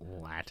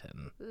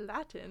Latin.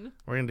 Latin.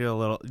 We're going to do a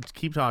little,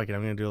 keep talking.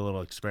 I'm going to do a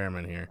little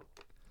experiment here.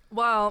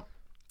 Well,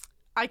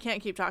 I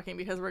can't keep talking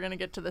because we're going to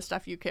get to the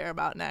stuff you care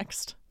about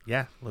next.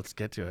 Yeah, let's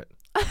get to it.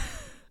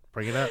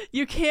 Bring it up.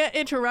 You can't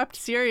interrupt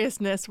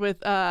seriousness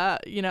with,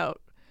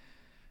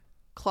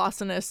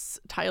 Clausenus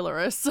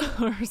Tylerus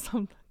or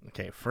something.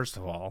 Okay, first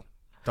of all,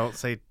 don't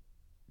say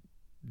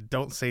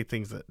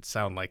things that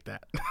sound like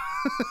that.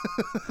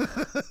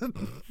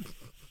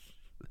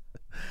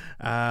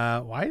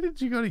 Why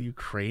did you go to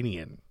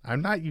Ukrainian?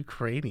 I'm not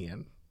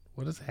Ukrainian.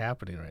 What is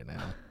happening right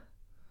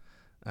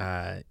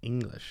now?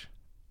 English.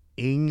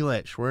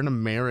 We're in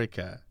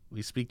America.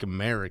 We speak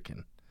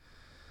American.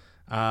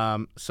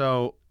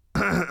 So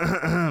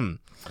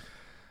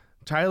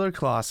Tyler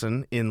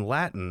Clausen in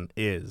Latin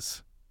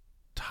is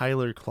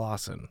Tyler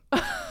Clausen.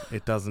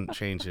 It doesn't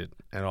change it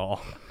at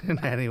all in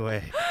any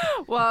way.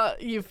 Well,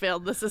 you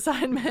failed this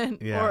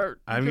assignment. Yeah, Or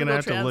I'm going to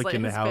have to look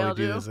into how we failed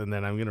do you. this, and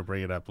then I'm going to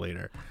bring it up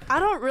later.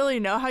 I don't really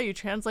know how you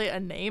translate a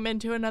name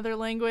into another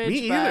language.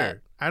 Me but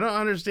either. I don't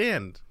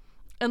understand.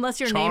 Unless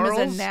your Charles?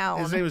 name is a noun.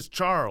 His name is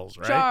Charles,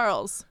 right?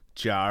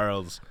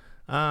 Charles.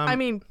 I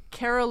mean,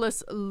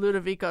 Carolus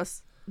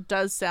Ludovicus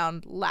does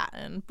sound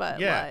Latin, but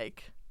Yeah.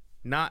 like...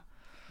 Not,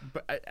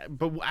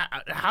 but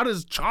how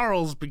does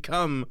Charles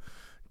become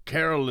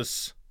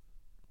Carolus?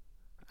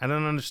 I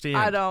don't understand.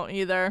 I don't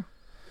either.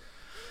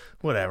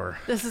 Whatever.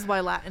 This is why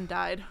Latin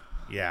died.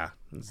 Yeah,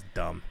 it's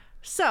dumb.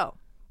 So,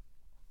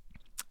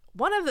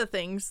 one of the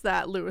things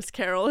that Lewis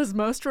Carroll is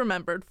most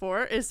remembered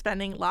for is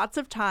spending lots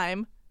of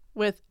time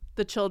with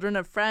the children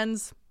of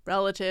friends,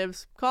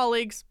 relatives,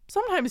 colleagues,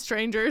 sometimes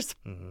strangers.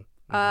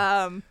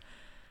 Yeah.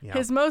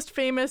 His most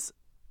famous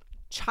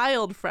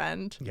child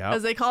friend, Yep.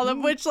 as they call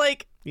them, which,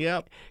 like,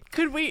 Yep.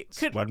 Could we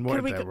one more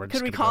time. We're just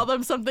could we gonna call go-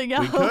 them something We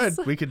else?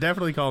 could. We could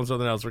definitely call him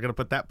something else. We're going to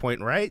put that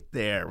point right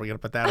there. We're going to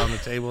put that on the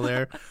table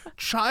there.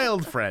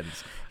 Child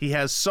friends. He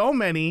has so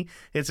many.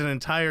 It's an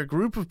entire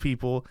group of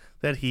people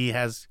that he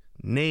has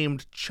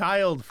named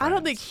child friends. I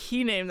don't think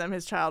he named them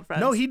his child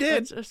friends. No, he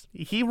did. That's just-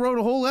 He wrote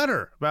a whole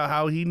letter about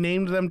how he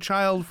named them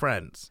child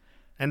friends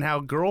and how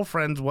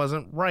girlfriends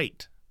wasn't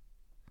right.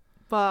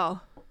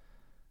 Well,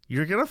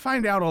 You're going to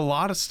find out a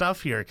lot of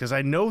stuff here because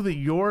I know that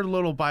your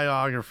little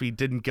biography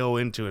didn't go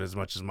into it as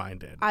much as mine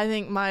did. I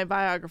think my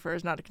biographer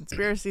is not a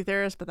conspiracy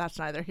theorist, but that's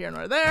neither here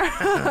nor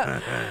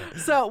there.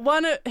 So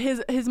one of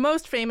his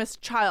most famous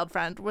child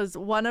friend was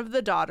one of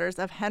the daughters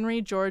of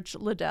Henry George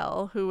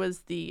Liddell, who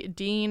was the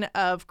dean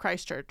of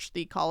Christ Church,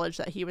 the college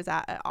that he was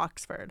at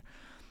Oxford.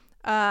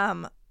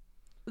 The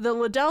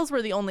Liddells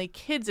were the only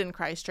kids in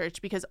Christ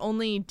Church because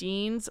only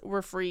deans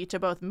were free to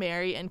both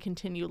marry and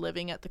continue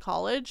living at the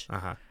college.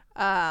 Uh-huh.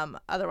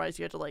 Otherwise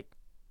you had to like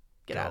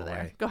get Go out of there,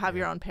 away. go have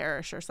your own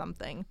parish or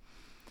something.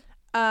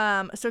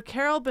 So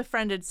Carol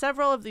befriended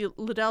several of the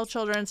Liddell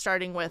children,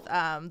 starting with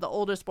the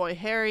oldest boy,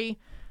 Harry.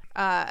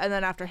 And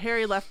then after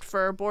Harry left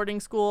for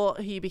boarding school,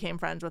 he became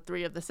friends with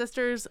three of the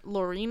sisters,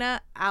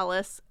 Lorena,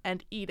 Alice,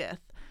 and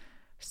Edith.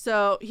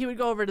 So he would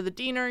go over to the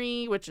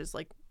deanery, which is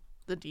like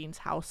the dean's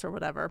house or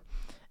whatever,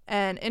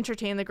 and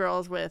entertain the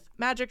girls with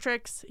magic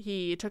tricks.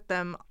 He took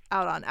them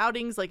out on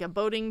outings like a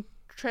boating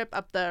trip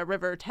up the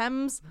River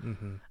Thames.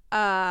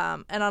 And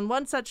on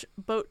one such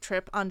boat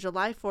trip on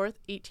July 4th,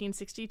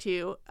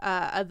 1862,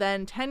 a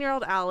then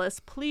 10-year-old Alice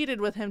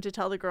pleaded with him to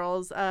tell the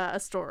girls a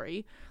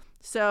story.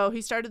 So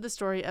he started the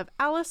story of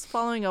Alice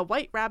following a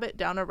white rabbit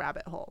down a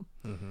rabbit hole.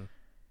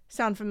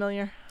 Sound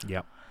familiar?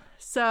 Yep.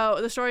 So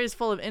the story is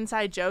full of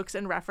inside jokes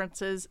and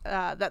references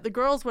that the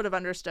girls would have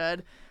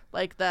understood.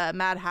 Like the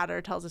Mad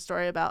Hatter tells a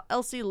story about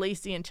Elsie,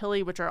 Lacey, and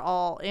Tilly, which are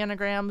all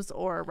anagrams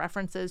or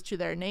references to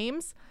their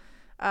names.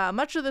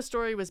 Much of the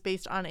story was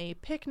based on a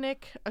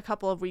picnic a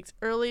couple of weeks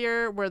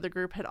earlier where the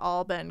group had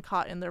all been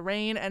caught in the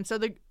rain. And so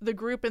the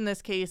group in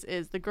this case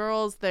is the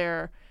girls,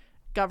 their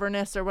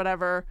governess or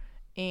whatever,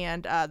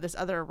 and this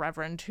other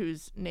reverend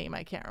whose name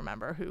I can't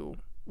remember who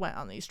went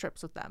on these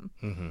trips with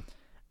them.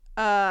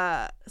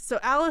 So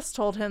Alice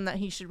told him that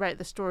he should write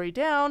the story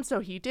down,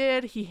 so he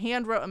did. He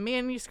hand wrote a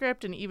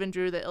manuscript and even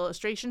drew the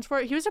illustrations for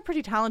it. He was a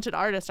pretty talented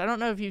artist. I don't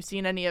know if you've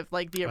seen any of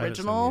like the I haven't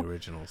seen original. the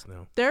originals,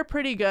 no. They're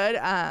pretty good.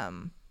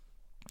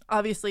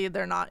 Obviously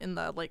they're not in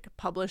the like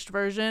published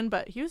version,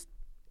 but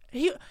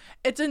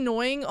it's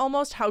annoying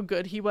almost how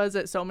good he was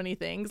at so many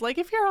things. Like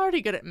if you're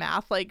already good at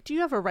math, like do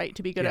you have a right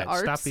to be good at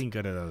arts? Stop being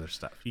good at other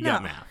stuff. You No,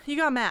 got math. You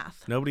got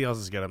math. Nobody else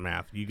is good at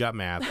math. You got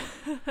math.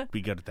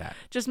 Be good at that.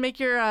 Just make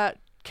your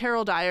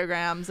Carol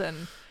diagrams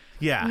and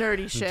Yeah.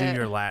 nerdy shit. Do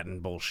your Latin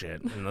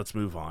bullshit and let's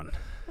move on.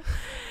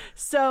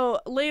 So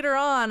later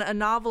on, a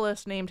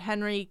novelist named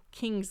Henry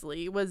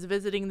Kingsley was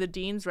visiting the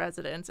dean's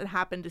residence and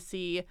happened to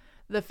see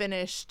the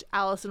finished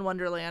Alice in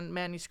Wonderland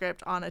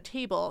manuscript on a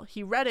table.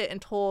 He read it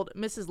and told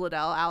Mrs.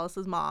 Liddell,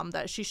 Alice's mom,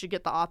 that she should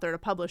get the author to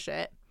publish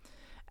it.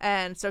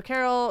 And so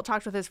Carol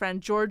talked with his friend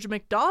George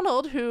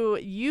MacDonald, who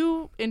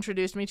you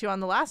introduced me to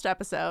on the last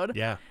episode.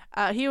 Yeah.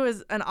 He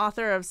was an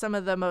author of some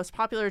of the most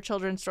popular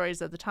children's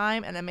stories of the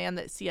time and a man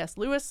that C.S.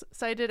 Lewis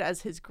cited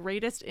as his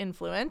greatest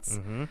influence.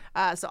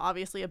 So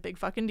obviously a big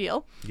fucking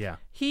deal. Yeah.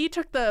 He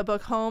took the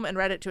book home and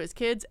read it to his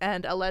kids,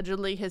 and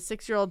allegedly his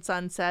 6-year-old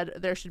son said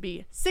there should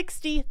be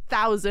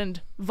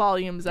 60,000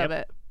 volumes of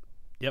it.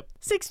 Yep.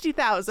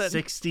 60,000.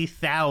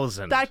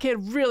 60,000. That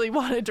kid really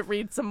wanted to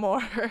read some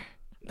more.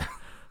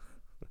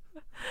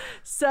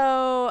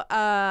 So,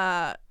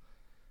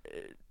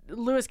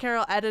 Lewis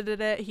Carroll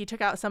edited it. He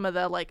took out some of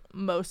the like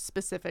most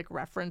specific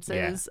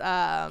references.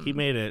 He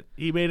made it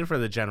for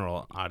the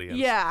general audience.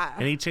 Yeah.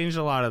 And he changed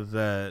a lot of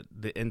the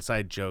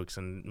inside jokes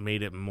and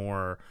made it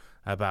more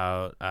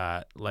about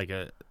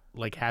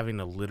like having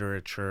a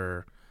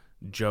literature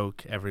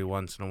joke every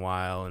once in a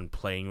while and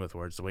playing with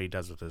words the way he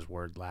does with his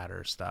word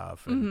ladder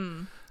stuff.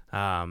 And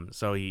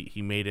so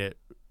he made it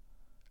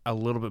a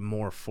little bit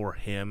more for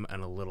him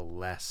and a little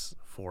less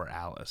for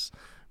Alice.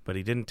 But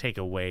he didn't take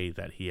away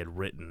that he had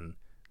written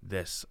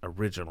this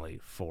originally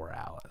for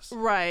Alice.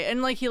 Right.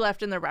 And like he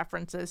left in the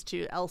references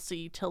to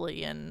Elsie,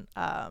 Tilly, and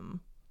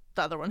the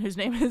other one whose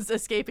name is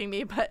escaping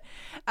me, but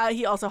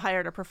he also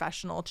hired a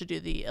professional to do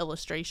the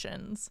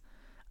illustrations.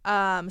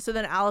 So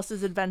then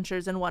Alice's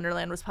Adventures in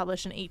Wonderland was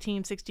published in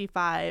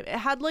 1865. It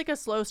had like a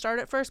slow start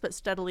at first, but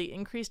steadily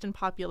increased in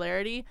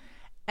popularity.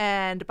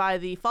 And by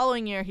the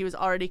following year, he was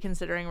already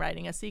considering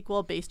writing a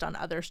sequel based on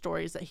other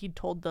stories that he'd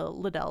told the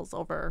Liddells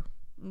over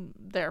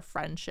their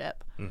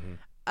friendship.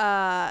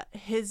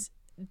 His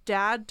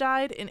dad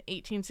died in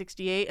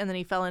 1868, and then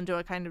he fell into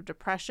a kind of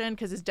depression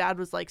because his dad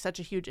was like such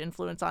a huge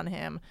influence on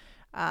him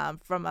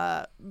from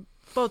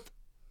both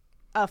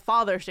a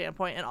father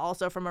standpoint and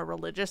also from a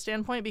religious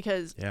standpoint,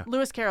 because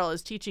Lewis Carroll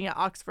is teaching at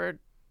Oxford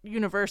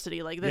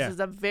University. Like this is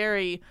a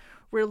very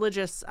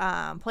religious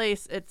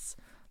place. It's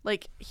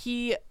like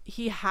he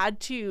had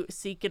to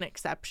seek an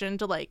exception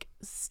to like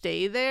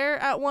stay there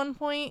at one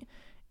point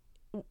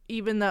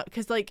even though,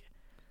 because like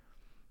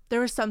there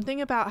was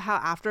something about how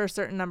after a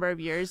certain number of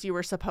years you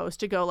were supposed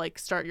to go like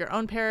start your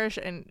own parish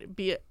and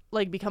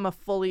become a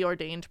fully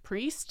ordained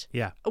priest.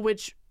 Yeah.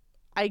 Which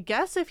I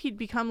guess if he'd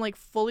become like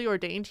fully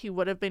ordained, he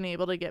would have been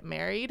able to get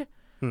married.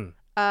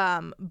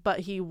 But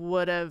he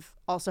would have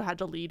also had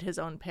to lead his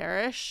own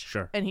parish.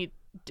 Sure. And he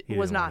He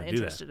was didn't not wanna do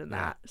interested that. in Yeah.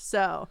 that.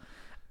 So,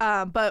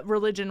 but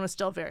religion was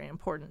still very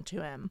important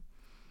to him.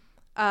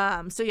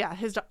 So yeah,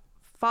 his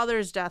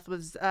father's death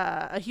was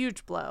a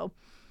huge blow.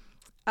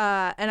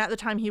 And at the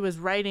time he was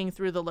writing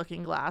Through the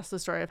Looking Glass, the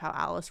story of how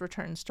Alice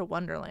returns to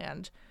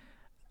Wonderland.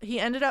 He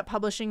ended up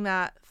publishing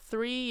that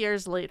 3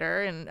 years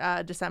later in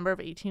December of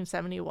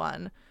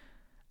 1871.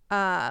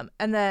 And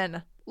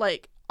then,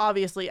 like,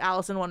 obviously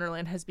Alice in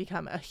Wonderland has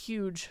become a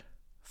huge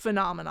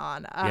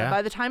phenomenon.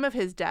 By the time of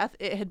his death,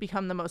 it had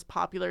become the most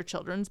popular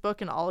children's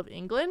book in all of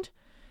England.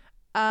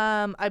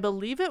 I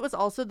believe it was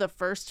also the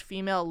first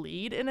female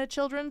lead in a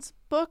children's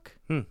book,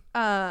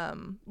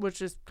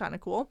 which is kind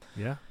of cool.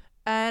 Yeah.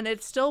 And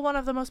it's still one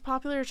of the most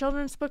popular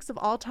children's books of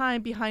all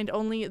time, behind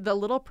only The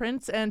Little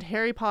Prince and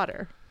Harry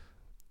Potter.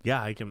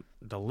 Yeah,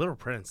 The Little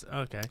Prince.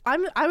 Okay.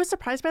 I was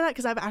surprised by that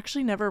because I've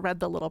actually never read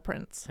The Little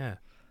Prince. Yeah.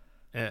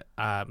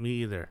 Me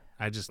either.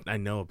 I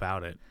know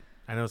about it.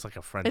 I know it's like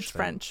a French It's thing.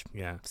 French.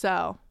 Yeah.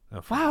 So,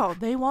 Oh, wow,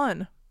 they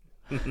won.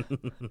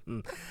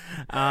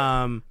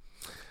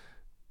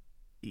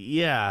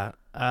 Yeah.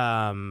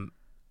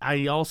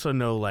 I also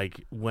know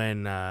like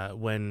when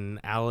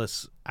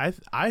Alice,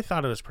 I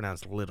thought it was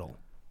pronounced little.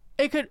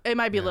 It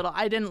might be little.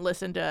 I didn't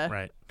listen to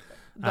Right.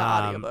 the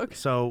audiobook.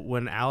 So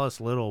when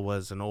Alice Little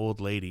was an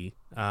old lady,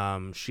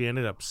 she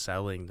ended up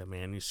selling the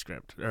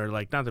manuscript, or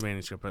like not the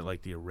manuscript, but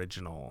like the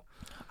original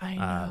I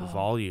know.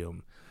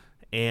 volume,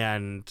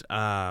 and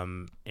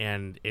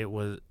it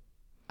was,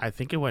 I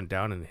think it went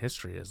down in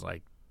history as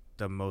like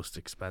the most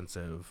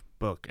expensive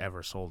book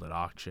ever sold at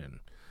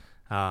auction,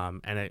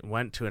 and it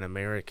went to an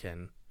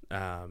American,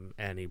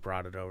 and he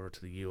brought it over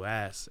to the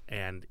U.S.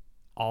 and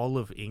all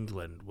of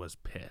England was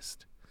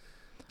pissed.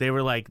 They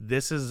were like,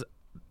 "This is."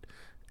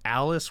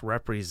 Alice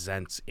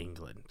represents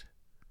England.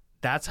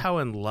 That's how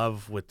in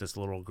love with this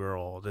little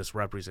girl, this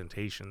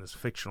representation, this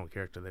fictional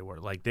character they were.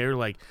 Like, they're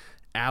like,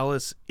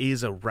 Alice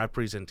is a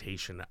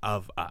representation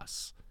of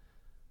us.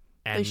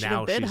 And They should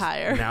have bid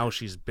higher. Now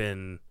she's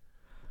been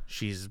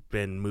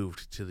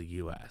moved to the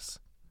US.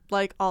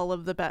 Like all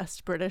of the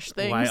best British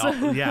things.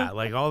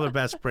 Like all the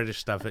best British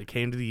stuff. It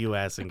came to the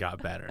US and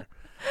got better.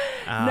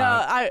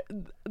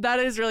 That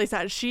is really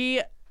sad.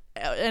 She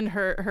and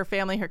her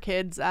family, her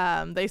kids,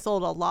 they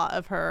sold a lot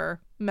of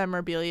her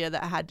memorabilia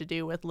that had to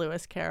do with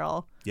Lewis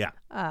Carroll. Yeah.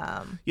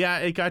 Yeah,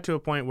 it got to a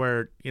point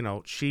where,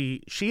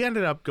 she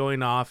ended up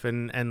going off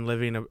and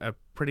living a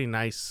pretty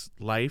nice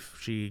life.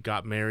 She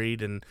got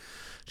married and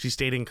she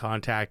stayed in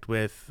contact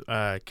with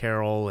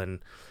Carroll, and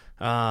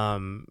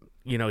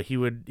he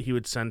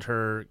would send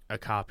her a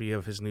copy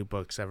of his new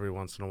books every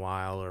once in a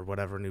while, or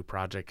whatever new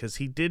project, because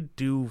he did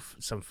do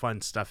some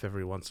fun stuff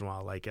every once in a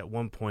while. Like at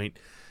one point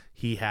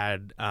he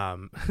had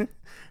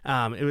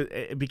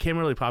it became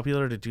really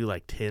popular to do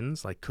like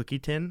tins, like cookie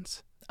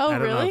tins. Oh, I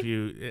don't really? know if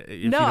you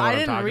no, know what I I'm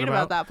didn't talking read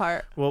about that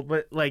part. Well,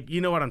 but like,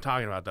 you know what I'm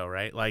talking about though,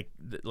 right? Like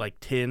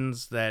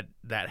tins that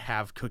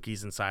have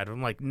cookies inside of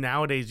them. Like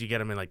nowadays you get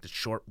them in like the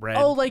shortbread.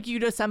 Oh, like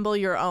you'd assemble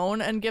your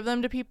own and give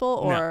them to people,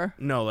 or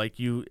no, like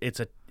it's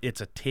a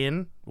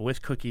tin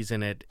with cookies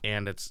in it,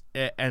 and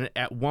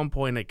at one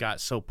point it got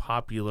so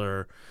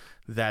popular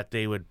that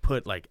they would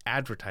put like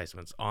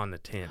advertisements on the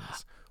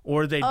tins.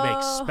 Or they'd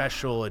make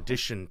special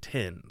edition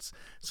tins.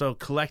 So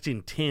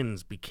collecting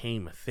tins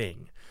became a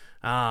thing.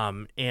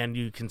 And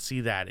you can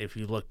see that if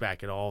you look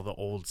back at all the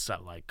old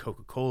stuff, like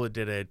Coca-Cola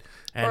did it.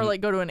 Or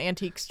like go to an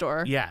antique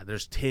store. Yeah,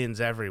 there's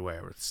tins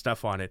everywhere with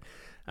stuff on it.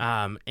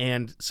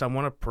 And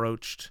someone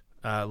approached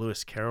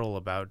Lewis Carroll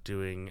about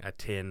doing a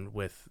tin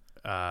with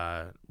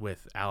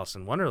Alice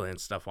in Wonderland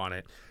stuff on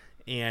it.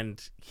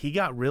 And he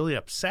got really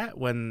upset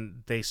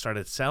when they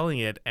started selling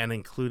it and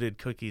included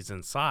cookies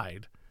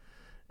inside.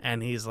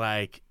 And he's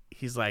like,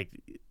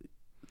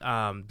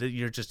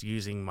 you're just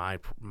using my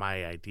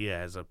idea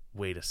as a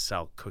way to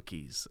sell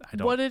cookies.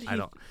 What did he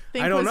think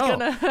I don't was know.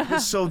 Gonna...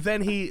 So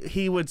then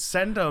he would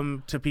send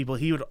them to people.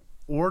 He would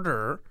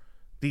order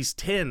these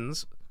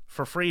tins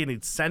for free, and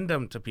he'd send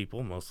them to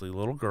people, mostly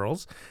little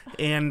girls,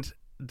 and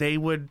he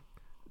would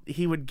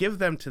give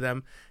them to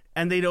them,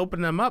 and they'd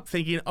open them up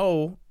thinking,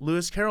 "Oh,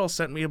 Lewis Carroll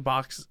sent me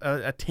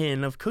a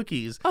tin of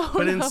cookies,"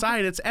 but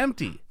inside it's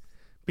empty,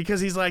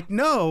 because he's like,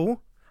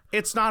 "No.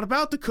 It's not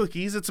about the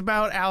cookies. It's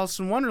about Alice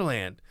in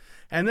Wonderland."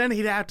 And then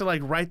he'd have to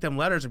like write them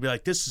letters and be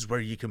like, "This is where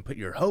you can put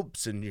your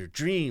hopes and your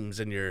dreams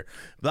and your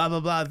blah,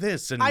 blah, blah,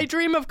 this." And I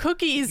dream of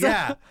cookies.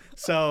 Yeah.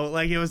 So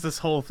like it was this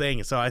whole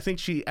thing. So I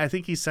think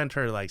he sent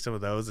her like some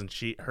of those, and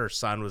her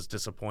son was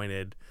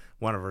disappointed.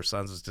 One of her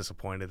sons was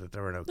disappointed that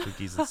there were no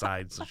cookies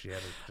inside. So she had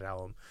to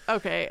tell him.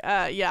 Okay.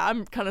 Yeah,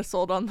 I'm kind of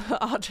sold on the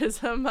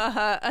autism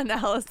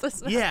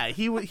analysis. Yeah.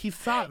 He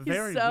thought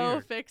very He's so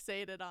weird.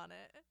 fixated on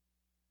it.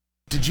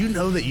 Did you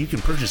know that you can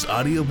purchase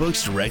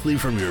audiobooks directly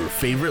from your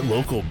favorite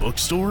local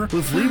bookstore?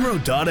 With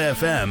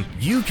Libro.fm,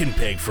 you can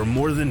pick from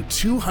more than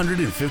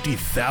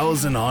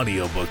 250,000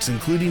 audiobooks,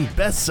 including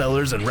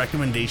bestsellers and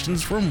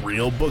recommendations from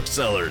real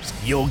booksellers.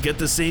 You'll get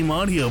the same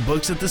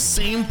audiobooks at the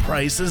same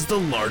price as the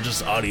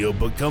largest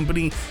audiobook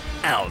company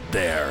out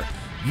there.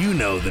 You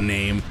know the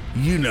name,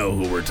 you know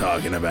who we're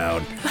talking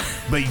about,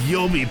 but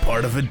you'll be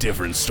part of a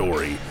different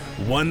story.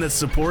 One that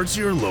supports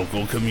your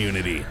local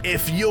community.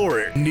 If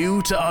you're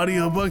new to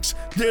audiobooks,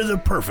 they're the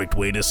perfect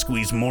way to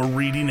squeeze more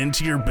reading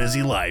into your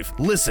busy life.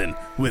 Listen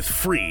with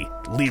free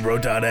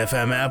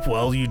Libro.fm app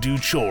while you do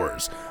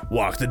chores,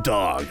 walk the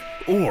dog,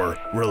 or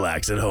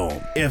relax at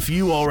home. If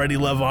you already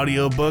love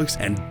audiobooks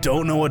and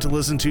don't know what to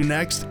listen to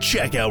next,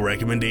 check out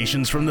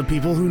recommendations from the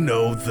people who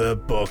know the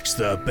books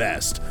the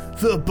best,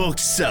 the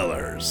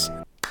booksellers.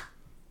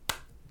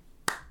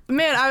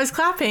 Man, I was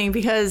clapping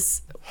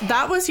because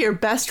that was your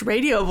best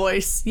radio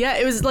voice. Yeah,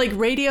 it was like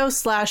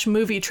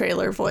radio/movie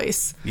trailer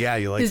voice. Yeah,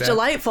 you like it's that? It's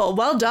delightful.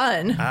 Well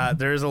done.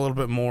 There's a little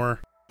bit more.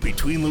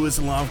 Between Lewis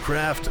and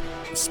Lovecraft,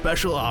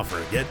 special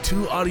offer. Get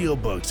 2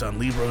 audiobooks on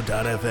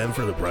Libro.fm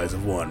for the price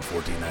of one,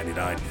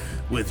 $14.99,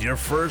 with your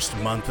first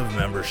month of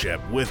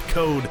membership with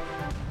code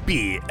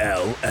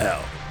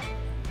BLL.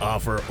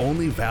 Offer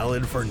only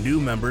valid for new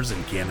members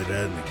in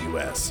Canada and the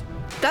U.S.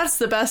 That's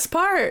the best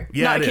part.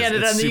 Yeah, Not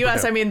Canada and the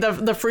U.S. Dope. I mean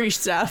the free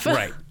stuff.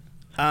 Right.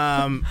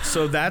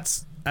 So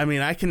that's, I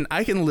mean, I can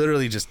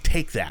literally just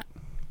take that,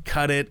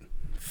 cut it,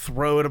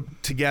 throw it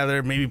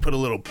together, maybe put a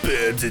little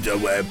birds in the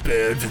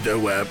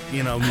web,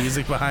 you know,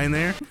 music behind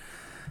there.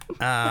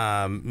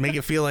 Make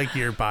it feel like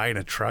you're buying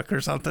a truck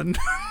or something.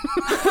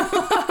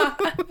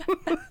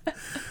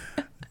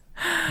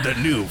 The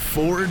new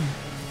Ford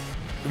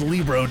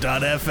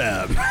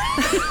Libro.fm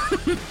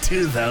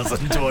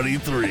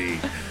 2023.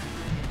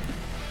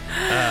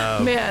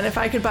 Man, if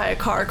I could buy a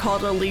car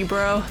called a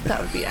Libro,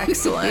 that would be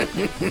excellent.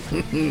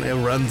 It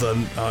runs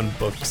on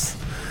books.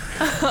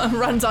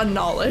 Runs on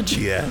knowledge.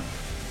 Yeah.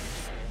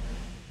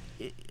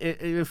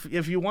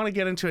 If you want to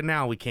get into it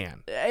now, we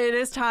can. It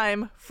is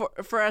time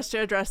for us to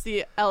address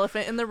the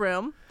elephant in the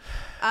room.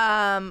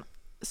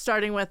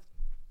 Starting with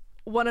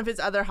one of his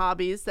other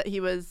hobbies that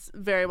he was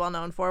very well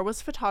known for was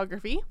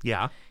photography.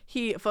 Yeah.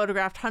 He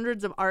photographed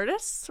hundreds of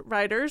artists,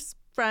 writers,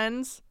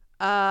 friends,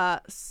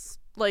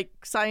 like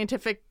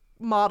scientific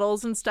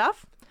models and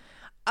stuff.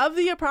 Of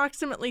the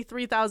approximately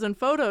 3,000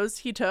 photos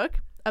he took,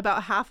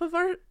 about half of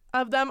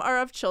them are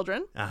of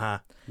children.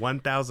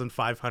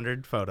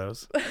 1,500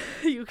 photos.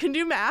 You can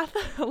do math,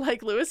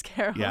 like Lewis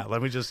Carroll. Yeah,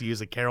 let me just use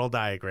a Carroll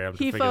diagram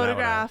to He figure that one out.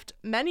 photographed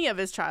many of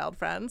his child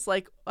friends,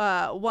 like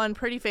one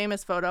pretty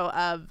famous photo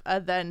of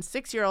then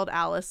 6-year-old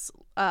Alice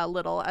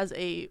Little as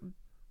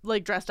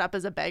dressed up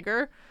as a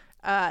beggar.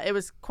 It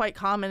was quite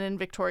common in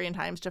Victorian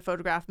times to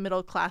photograph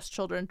middle-class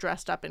children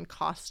dressed up in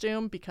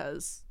costume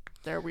because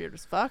they're weird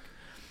as fuck.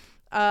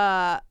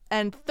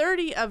 And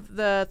 30 of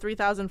the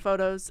 3,000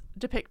 photos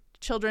depict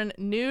children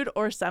nude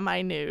or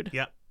semi-nude.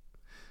 Yep.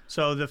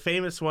 So the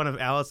famous one of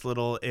Alice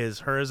Little is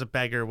her as a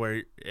beggar,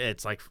 where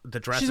it's like the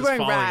dress is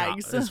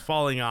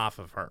falling off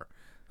of her.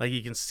 Like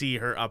you can see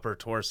her upper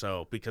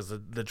torso because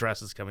the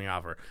dress is coming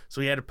off her.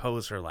 So he had to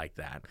pose her like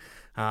that.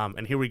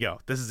 And here we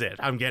go. This is it.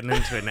 I'm getting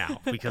into it now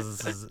because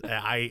this is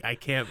I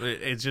can't.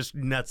 It's just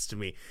nuts to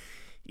me.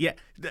 Yeah.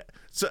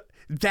 So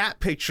that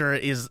picture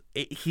is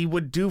he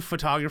would do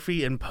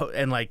photography and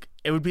like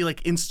it would be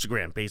like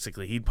Instagram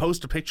basically. He'd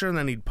post a picture and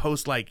then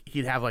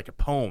he'd have like a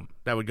poem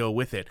that would go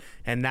with it.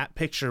 And that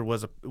picture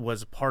was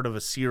a part of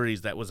a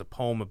series that was a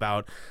poem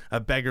about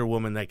a beggar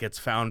woman that gets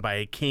found by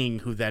a king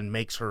who then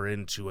makes her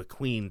into a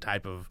queen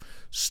type of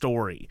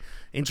story.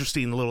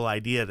 Interesting little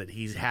idea that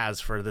he has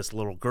for this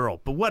little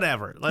girl. But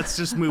whatever. Let's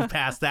just move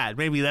past that.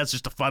 Maybe that's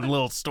just a fun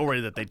little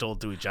story that they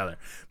told to each other.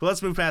 But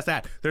let's move past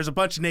that. There's a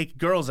bunch of naked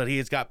girls that he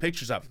has got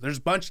pictures of. There's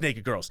a bunch of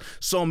naked girls.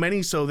 So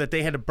many so that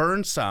they had to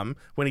burn some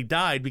when he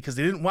died because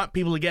they didn't want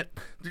people to get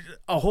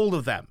a hold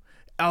of them.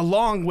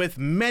 Along with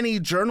many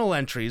journal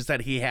entries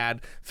that he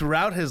had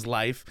throughout his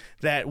life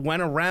that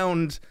went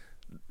around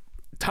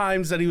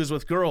times that he was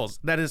with girls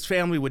that his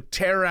family would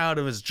tear out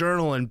of his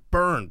journal and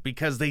burn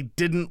because they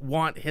didn't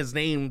want his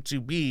name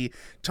to be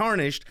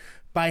tarnished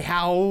by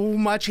how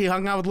much he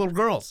hung out with little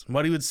girls,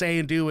 what he would say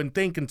and do and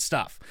think and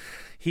stuff.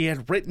 He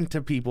had written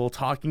to people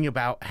talking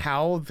about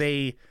how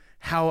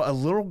a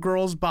little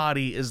girl's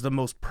body is the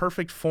most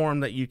perfect form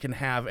that you can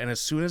have, and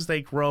as soon as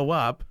they grow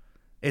up,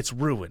 it's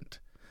ruined.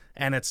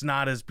 And it's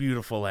not as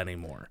beautiful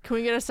anymore. Can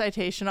we get a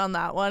citation on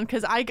that one?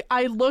 Because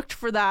I looked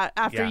for that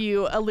after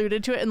you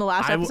alluded to it in the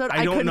last episode.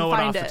 I couldn't know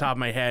find it off the top of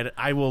my head.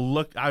 I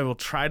will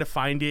try to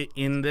find it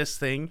in this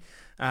thing,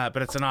 but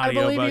it's an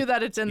audio. I believe you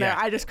that it's in there.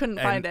 I just couldn't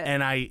find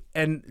it.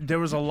 And there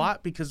was a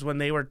lot because when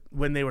they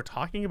were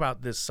talking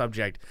about this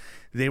subject,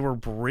 they were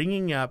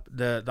bringing up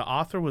the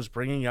author was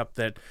bringing up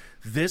that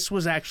this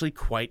was actually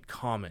quite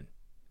common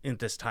in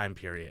this time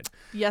period.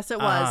 Yes, it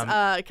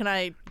was. Can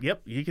I?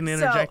 Yep, you can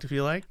interject if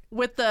you like.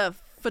 With the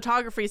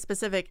photography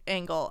specific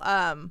angle,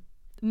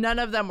 none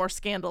of them were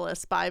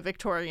scandalous by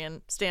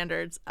Victorian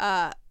standards.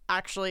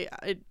 actually,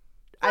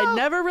 I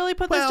never really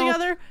put this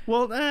together.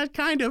 Well,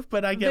 kind of,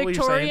 but I get what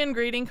you're saying. Victorian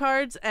greeting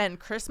cards and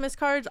Christmas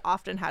cards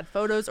often had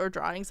photos or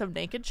drawings of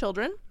naked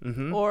children.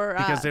 Mm-hmm. Or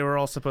because they were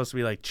all supposed to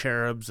be like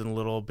cherubs and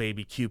little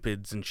baby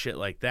cupids and shit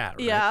like that,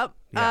 right?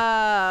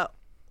 Yeah.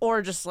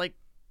 Or just like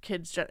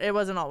kids. It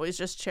wasn't always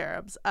just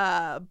cherubs.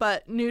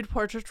 But nude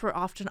portraits were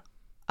often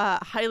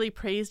highly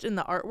praised in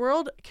the art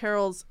world.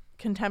 Carol's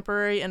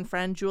contemporary and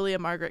friend Julia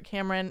Margaret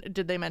Cameron,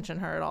 did they mention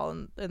her at all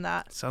in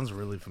that? Sounds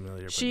really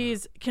familiar.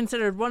 She's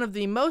considered one of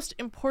the most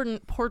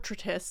important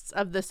portraitists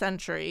of the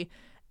century,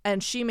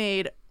 and she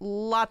made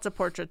lots of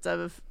portraits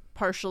of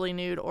partially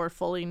nude or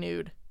fully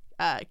nude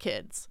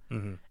kids.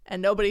 Mm-hmm.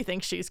 And nobody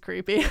thinks she's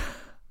creepy.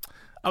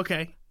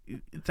 Okay,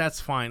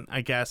 that's fine,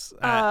 I guess.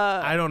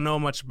 I don't know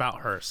much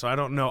about her, so I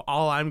don't know.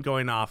 All I'm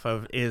going off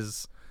of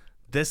is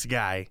this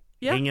guy.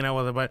 Yeah. Hanging out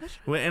with a bunch,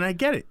 and I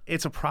get it.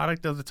 It's a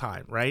product of the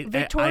time, right?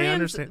 Victorians, I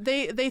understand.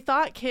 They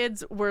thought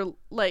kids were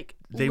like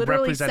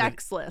literally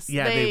sexless.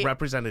 Yeah, they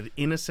represented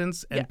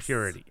innocence and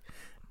purity,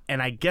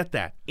 and I get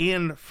that.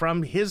 And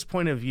from his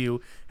point of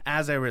view,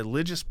 as a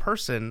religious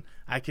person,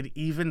 I could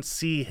even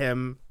see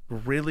him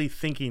really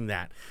thinking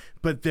that.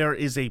 But there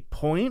is a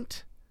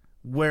point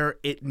where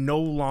it no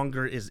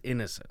longer is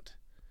innocent,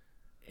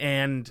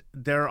 and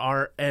there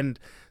are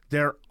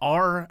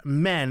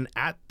men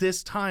at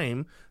this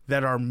time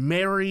that are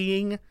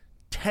marrying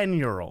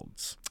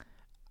 10-year-olds.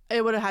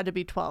 It would have had to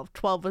be 12.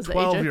 12 was the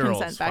age of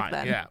consent back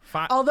then. Yeah,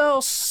 fine.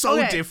 Although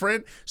so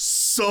different.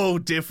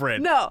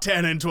 No,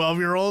 10 and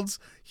 12-year-olds,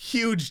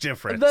 huge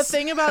difference. The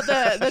thing about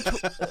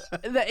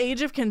the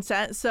age of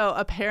consent. So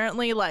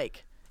apparently,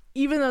 like,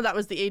 even though that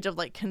was the age of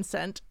like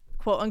consent,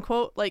 quote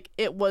unquote, like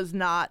it was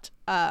not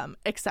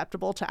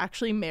acceptable to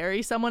actually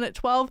marry someone at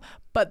 12.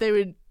 But they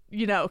would.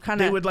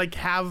 They would like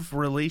have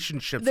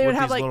relationships. They would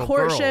have these like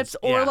courtships,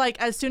 or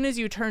like as soon as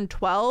you turned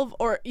 12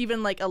 or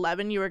even like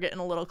 11, you were getting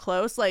a little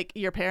close. Like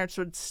your parents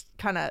would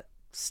kind of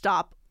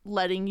stop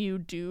letting you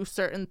do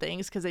certain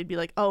things because they'd be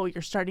like, "Oh,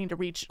 you're starting to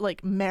reach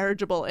like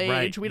marriageable age.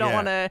 Right, we don't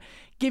want to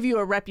give you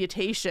a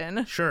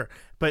reputation." Sure,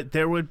 but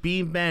there would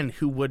be men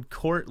who would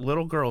court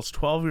little girls,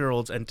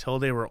 12-year-olds, until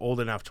they were old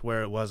enough to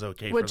where it was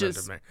okay for them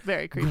to marry.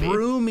 Very creepy.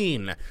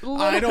 Grooming.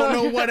 I don't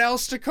know what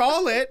else to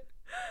call it.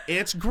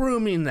 It's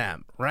grooming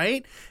them,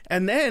 right?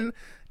 And then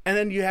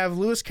you have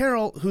Lewis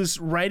Carroll who's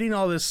writing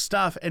all this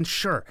stuff, and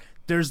sure,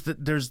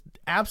 there's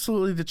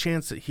absolutely the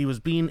chance that he was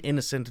being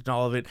innocent in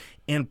all of it.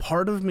 And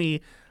part of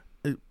me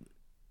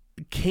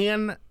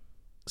can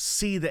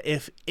see that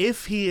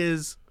if he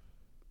is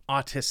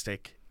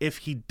autistic, if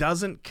he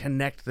doesn't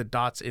connect the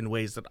dots in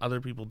ways that other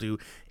people do,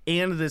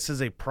 and this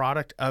is a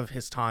product of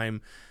his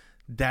time,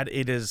 that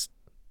he's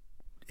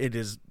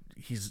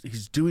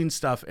doing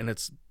stuff and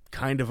it's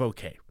kind of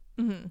okay.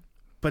 Mm-hmm.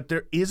 But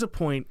there is a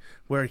point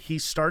where he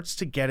starts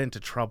to get into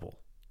trouble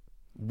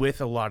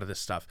with a lot of this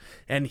stuff,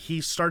 and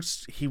he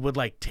would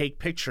like take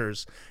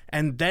pictures,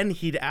 and then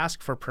he'd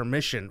ask for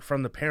permission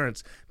from the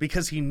parents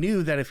because he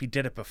knew that if he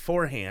did it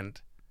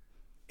beforehand,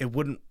 they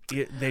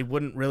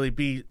wouldn't really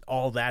be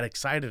all that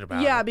excited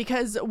about it. Yeah,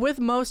 because with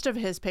most of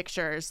his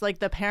pictures, like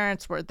the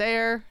parents were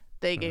there,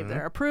 they gave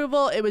their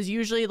approval. It was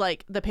usually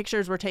like the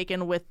pictures were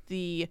taken with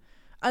the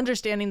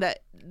understanding that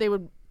they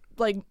would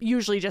like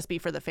usually just be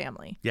for the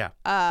family. Yeah.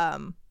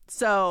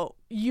 So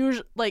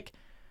usually like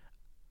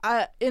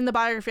in the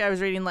biography I was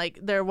reading, like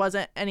there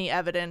wasn't any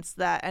evidence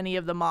that any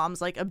of the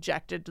moms like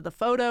objected to the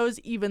photos,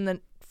 even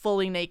the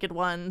fully naked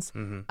ones.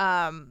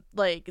 Mm-hmm.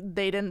 Like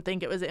they didn't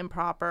think it was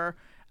improper.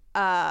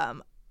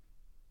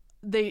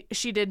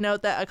 She did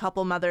note that a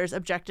couple mothers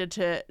objected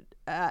to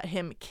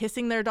him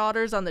kissing their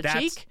daughters on the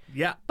cheek.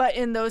 Yeah. But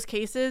in those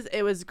cases,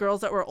 it was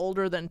girls that were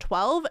older than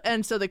 12.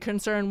 And so the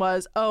concern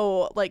was,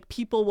 like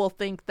people will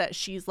think that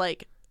she's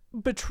like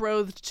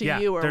betrothed to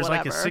you or there's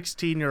whatever. There's like a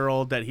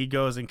 16-year-old that he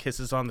goes and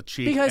kisses on the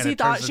cheek. Because he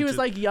thought she was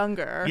like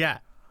younger. Yeah.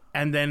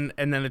 And then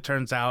it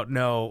turns out,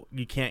 no,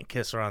 you can't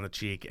kiss her on the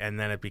cheek. And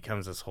then it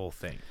becomes this whole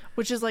thing.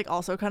 Which is like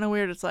also kind of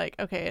weird. It's like,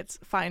 okay, it's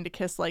fine to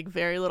kiss like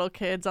very little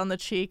kids on the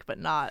cheek, but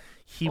not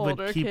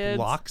older kids. He would keep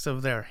locks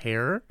of their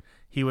hair.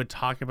 He would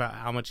talk about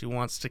how much he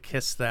wants to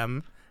kiss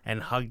them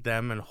and hug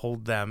them and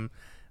hold them.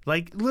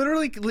 Like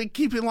literally like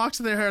keeping locks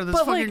of their hair. That's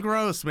fucking like,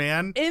 gross,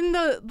 man. In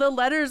the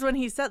letters when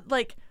he said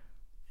like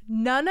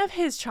none of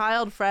his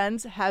child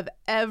friends have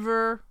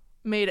ever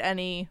made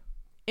any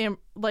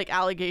like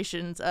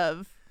allegations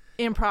of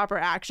improper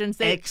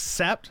actions.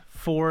 Except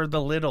for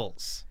the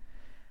littles.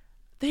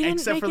 They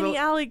didn't make any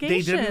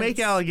allegations. They didn't make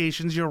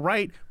allegations, you're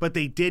right, but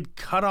they did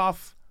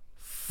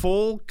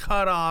full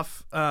cut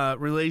off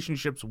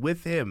relationships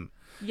with him.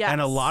 Yes.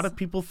 And a lot of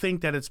people think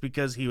that it's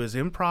because he was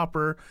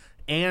improper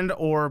and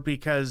or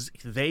because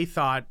they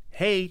thought,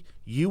 hey,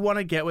 you want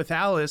to get with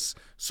Alice,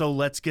 so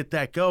let's get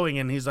that going.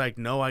 And he's like,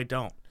 no, I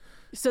don't.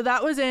 So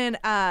that was in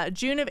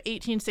June of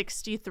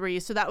 1863.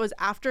 So that was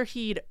after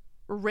he'd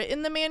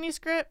written the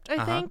manuscript,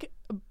 I think,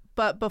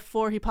 but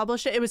before he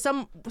published it. It was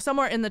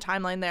somewhere in the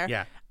timeline there.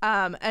 Yeah.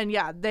 And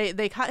yeah,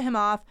 they cut him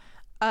off.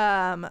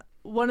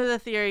 One of the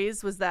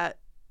theories was that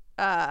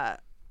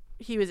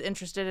he was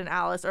interested in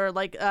Alice, or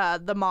like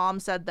the mom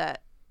said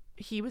that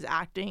he was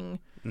acting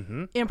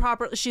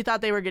improperly. She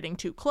thought they were getting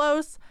too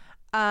close.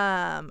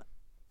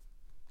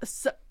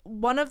 So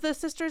one of the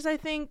sisters, I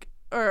think,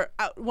 or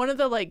one of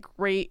the like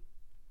great,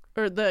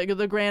 or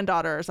the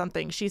granddaughter or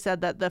something, she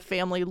said that the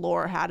family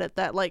lore had it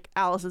that like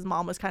Alice's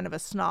mom was kind of a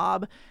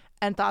snob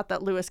and thought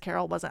that Lewis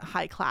Carroll wasn't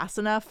high class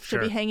enough to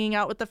be hanging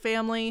out with the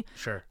family.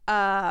 Sure.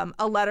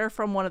 A letter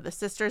from one of the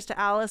sisters to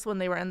Alice when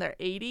they were in their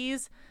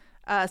 80s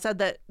said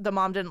that the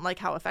mom didn't like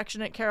how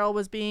affectionate Carroll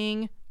was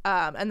being,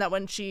 and that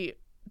when she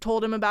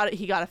told him about it,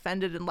 he got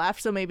offended and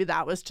left. So maybe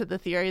that was to the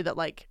theory that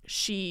like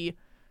she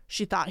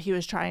thought he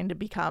was trying to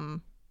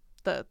become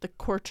the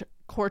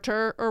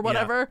courter or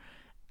whatever.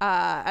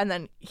 Yeah. And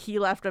then he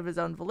left of his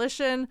own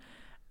volition.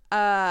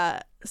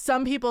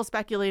 Some people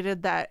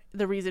speculated that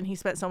the reason he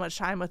spent so much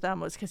time with them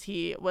was because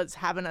he was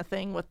having a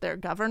thing with their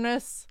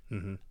governess,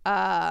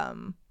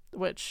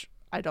 which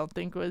I don't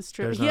think was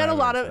true. He had a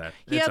lot of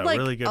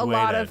really good way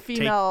lot to of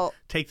female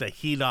take the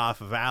heat off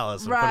of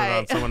Alice and put it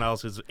on someone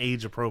else who's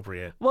age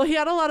appropriate. Well, he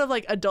had a lot of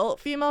like adult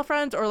female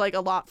friends, or like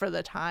a lot for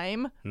the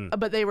time,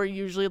 but they were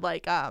usually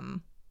like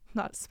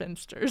not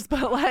spinsters,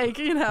 but like,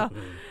 you know,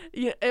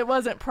 it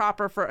wasn't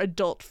proper for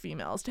adult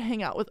females to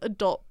hang out with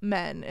adult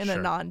men in a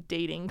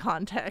non-dating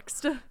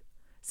context.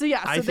 So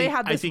yeah, they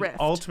had this rift. I think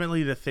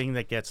ultimately the thing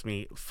that gets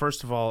me,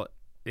 first of all,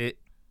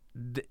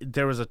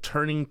 there was a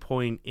turning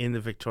point in the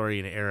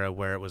Victorian era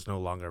where it was no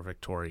longer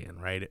Victorian,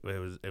 right?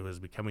 It was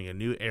becoming a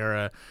new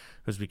era.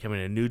 It was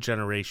becoming a new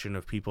generation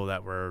of people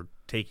that were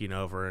taking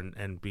over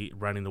and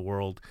running the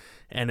world,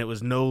 and it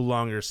was no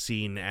longer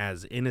seen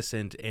as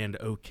innocent and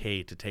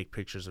okay to take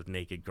pictures of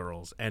naked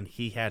girls, and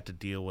he had to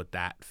deal with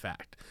that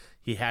fact.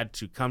 He had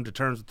to come to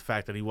terms with the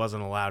fact that he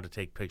wasn't allowed to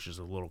take pictures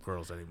of little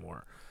girls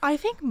anymore. I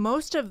think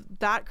most of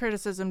that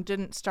criticism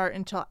didn't start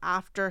until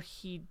after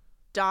he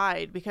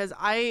died, because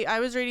I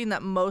was reading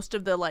that most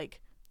of the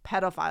like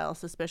pedophile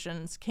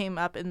suspicions came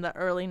up in the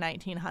early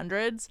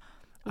 1900s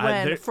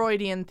when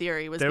Freudian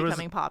theory was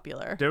becoming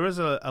popular. There was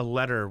a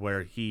letter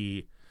where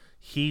he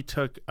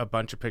took a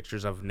bunch of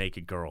pictures of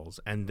naked girls,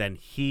 and then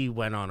he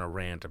went on a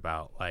rant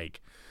about like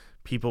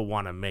people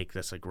want to make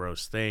this a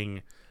gross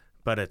thing,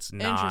 but it's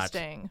not.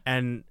 Interesting.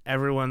 And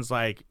everyone's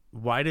like,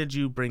 why did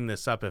you bring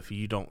this up if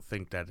you don't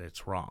think that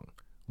it's wrong?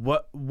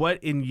 What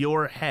in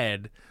your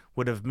head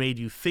would have made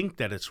you think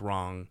that it's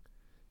wrong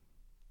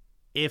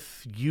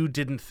if you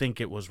didn't think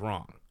it was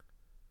wrong?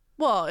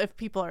 Well, if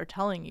people are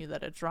telling you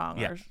that it's wrong.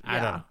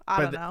 I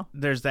don't know.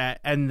 There's that.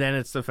 And then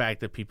it's the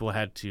fact that people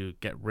had to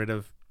get rid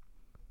of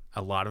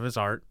a lot of his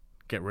art,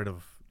 get rid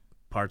of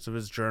parts of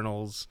his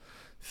journals,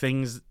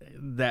 things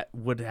that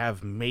would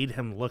have made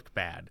him look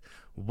bad.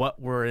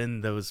 What were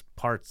in those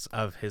parts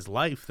of his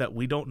life that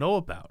we don't know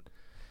about?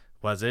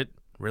 Was it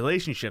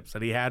relationships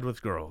that he had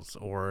with girls,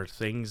 or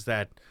things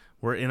that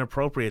were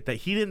inappropriate that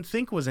he didn't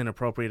think was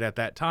inappropriate at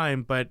that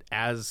time, but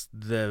as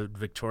the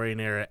Victorian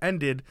era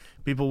ended,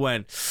 people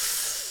went,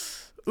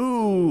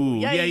 ooh,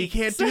 yikes. Yeah, you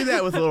can't do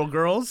that with little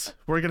girls.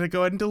 We're going to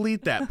go ahead and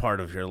delete that part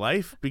of your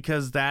life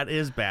because that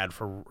is bad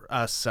for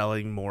us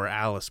selling more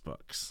Alice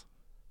books.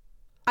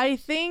 I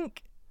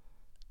think,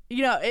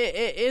 you know,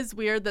 it is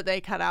weird that they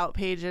cut out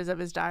pages of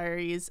his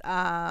diaries.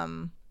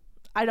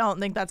 I don't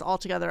think that's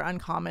altogether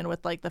uncommon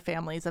with like the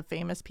families of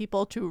famous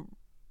people to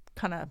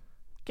kind of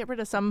get rid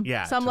of some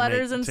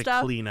letters and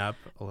stuff. Clean up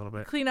a little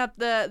bit. Clean up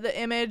the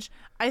image.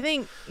 I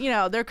think, you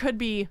know, there could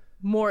be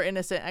more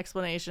innocent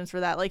explanations for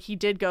that. Like he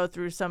did go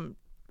through some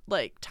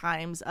like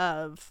times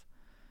of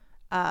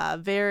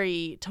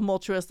very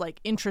tumultuous like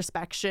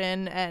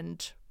introspection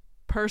and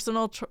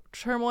personal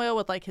turmoil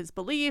with like his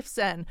beliefs,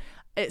 and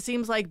it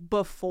seems like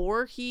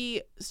before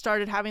he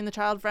started having the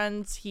child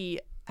friends, he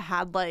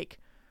had like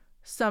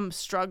some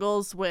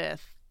struggles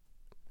with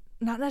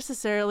not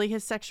necessarily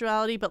his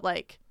sexuality, but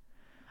like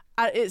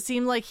it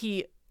seemed like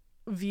he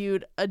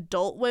viewed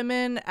adult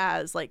women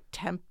as like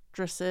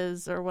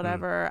temptresses or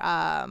whatever,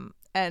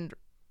 and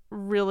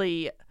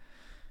really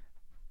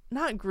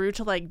not grew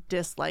to like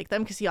dislike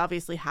them, because he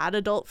obviously had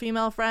adult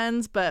female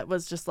friends, but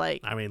was just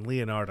like, I mean,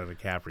 Leonardo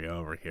DiCaprio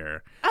over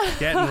here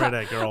getting rid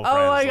of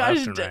girlfriends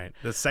left and right.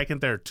 The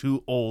second they're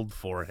too old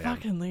for him.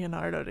 Fucking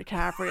Leonardo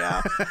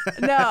DiCaprio.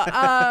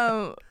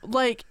 No,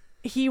 like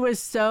he was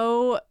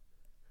so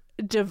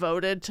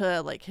devoted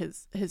to like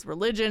his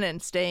religion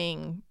and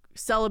staying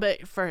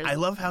celibate for his life. I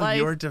love how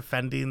you're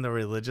defending the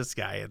religious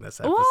guy in this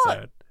episode.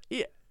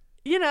 Well,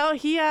 you know,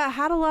 he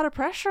had a lot of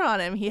pressure on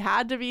him. He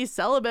had to be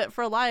celibate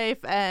for life,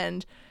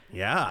 and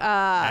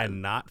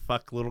and not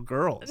fuck little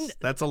girls.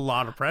 That's a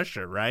lot of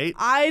pressure, right?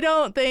 I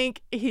don't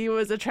think he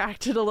was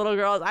attracted to little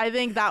girls. I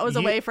think that was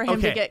a way for him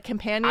to get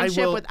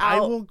companionship without. I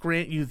will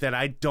grant you that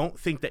I don't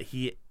think that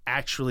he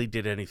actually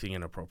did anything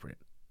inappropriate.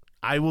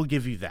 I will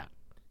give you that.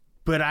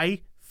 But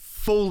I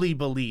fully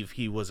believe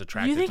he was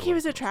attracted to You think to he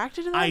was girls.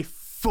 attracted to them? I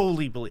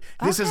fully believe.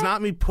 This is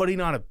not me putting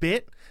on a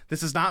bit.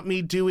 This is not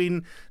me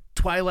doing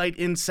Twilight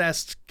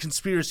incest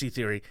conspiracy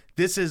theory.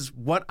 This is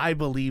what I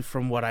believe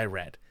from what I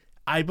read.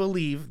 I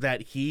believe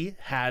that he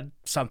had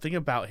something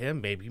about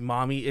him, maybe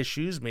mommy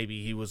issues.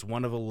 Maybe he was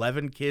one of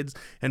 11 kids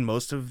and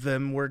most of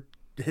them were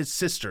his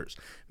sisters.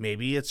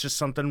 Maybe it's just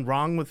something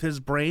wrong with his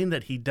brain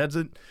that he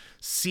doesn't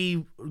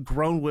see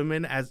grown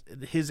women as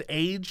his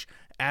age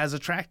as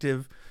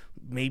attractive.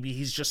 Maybe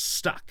he's just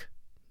stuck.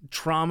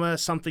 Trauma,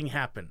 something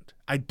happened.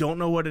 I don't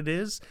know what it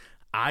is.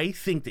 I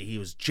think that he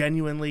was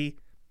genuinely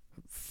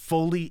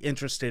fully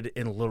interested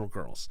in little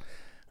girls.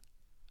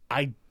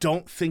 I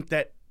don't think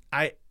that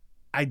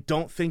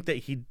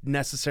he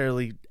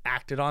necessarily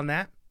acted on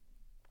that.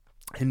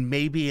 And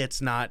maybe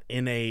it's not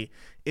in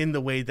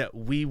the way that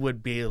we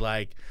would be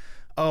like,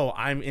 oh,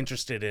 I'm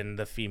interested in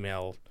the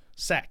female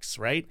sex,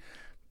 right?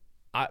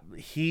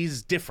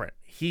 He's different.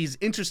 He's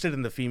interested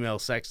in the female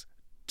sex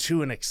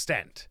to an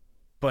extent,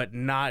 but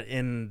not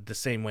in the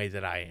same way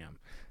that I am.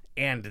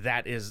 And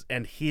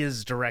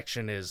his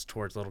direction is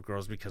towards little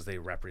girls because they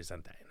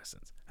represent that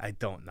innocence. I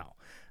don't know.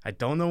 I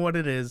don't know what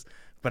it is,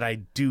 but I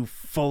do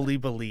fully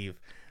believe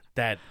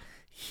that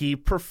he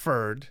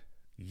preferred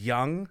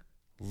young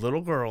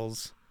little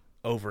girls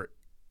over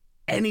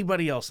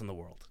anybody else in the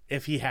world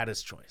if he had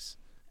his choice.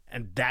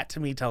 And that to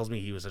me tells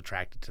me he was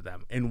attracted to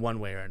them in one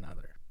way or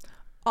another.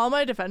 All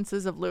my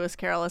defenses of Lewis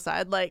Carroll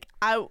aside, like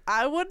I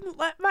wouldn't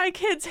let my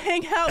kids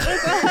hang out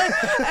with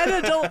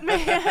an adult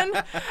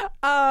man.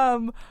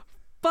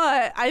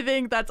 But I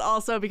think that's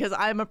also because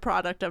I'm a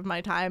product of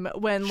my time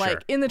when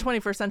like in the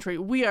 21st century,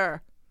 we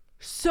are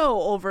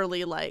so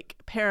overly like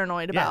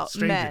paranoid about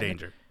stranger men.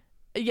 danger.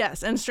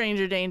 Yes, and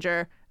stranger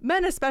danger.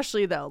 Men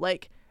especially though,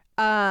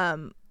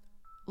 I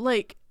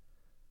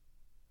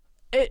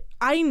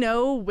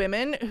know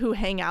women who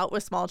hang out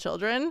with small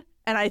children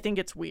and I think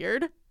it's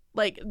weird.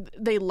 Like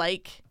they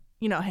like,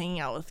 hanging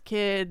out with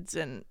kids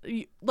and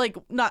like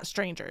not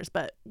strangers,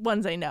 but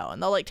ones they know,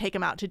 and they'll like take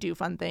them out to do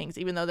fun things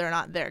even though they're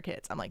not their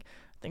kids. I'm like,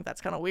 I think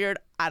that's kind of weird.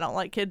 I don't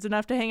like kids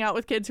enough to hang out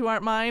with kids who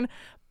aren't mine,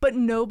 but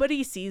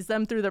nobody sees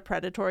them through the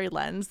predatory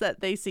lens that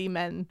they see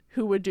men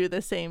who would do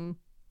the same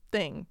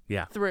thing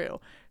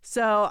through.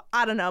 So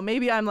I don't know,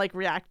 maybe I'm like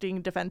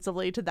reacting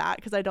defensively to that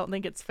because I don't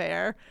think it's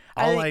fair.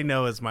 I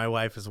know is my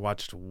wife has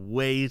watched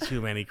way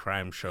too many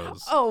crime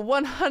shows. Oh,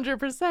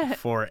 100%.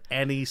 For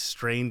any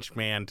strange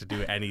man to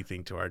do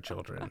anything to our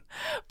children.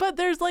 But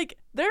there's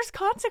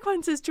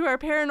consequences to our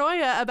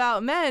paranoia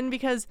about men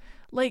because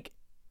like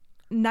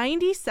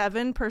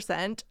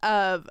 97%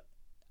 of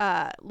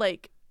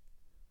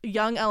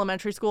young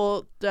elementary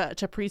school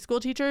to preschool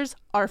teachers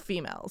are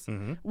females.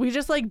 Mm-hmm. We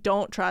just like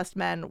don't trust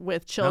men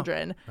with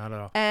children. No, not at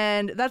all.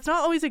 And that's not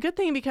always a good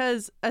thing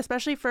because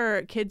especially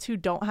for kids who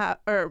don't have,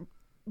 or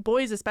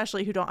boys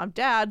especially who don't have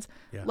dads,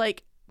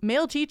 like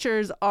male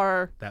teachers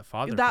are that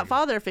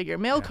father figure.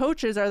 Male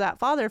coaches are that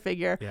father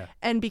figure. Yeah.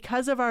 And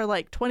because of our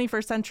like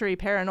 21st century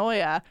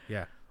paranoia,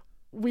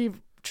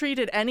 we've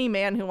treated any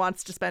man who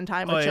wants to spend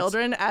time with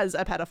children as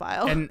a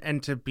pedophile.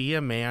 And to be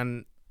a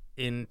man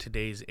in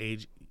today's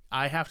age,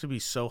 I have to be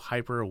so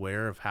hyper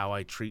aware of how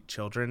I treat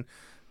children.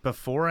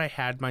 Before I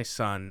had my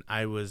son,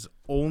 I was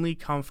only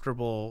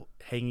comfortable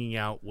hanging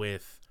out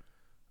with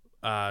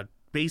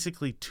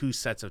basically two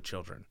sets of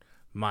children,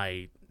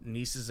 my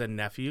nieces and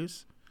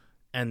nephews,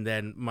 and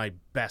then my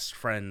best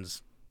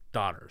friend's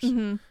daughters,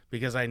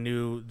 because I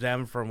knew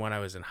them from when I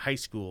was in high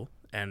school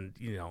and,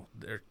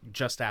 they're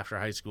just after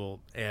high school.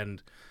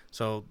 And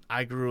so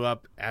I grew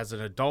up as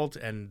an adult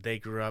and they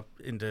grew up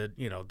into,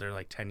 they're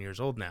like 10 years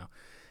old now.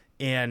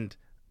 And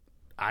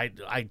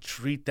I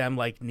treat them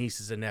like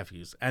nieces and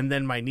nephews. And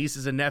then my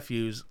nieces and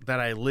nephews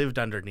that I lived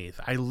underneath,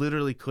 I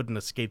literally couldn't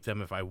escape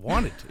them if I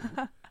wanted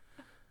to.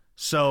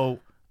 So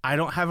I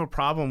don't have a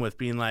problem with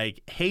being like,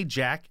 hey,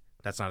 Jack,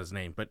 that's not his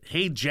name, but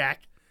hey,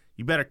 Jack,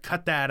 you better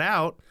cut that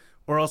out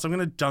or else I'm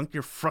going to dunk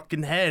your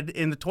fucking head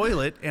in the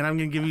toilet and I'm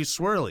going to give you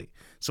swirly.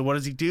 So what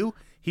does he do?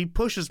 He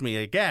pushes me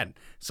again.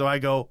 So I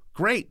go,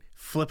 great,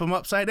 flip him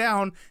upside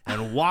down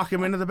and walk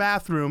him into the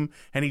bathroom,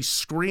 and he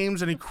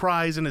screams and he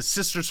cries and his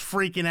sister's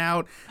freaking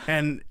out,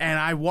 and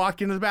I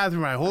walk into the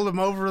bathroom, I hold him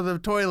over the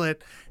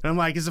toilet and I'm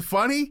like, is it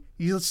funny?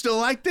 You still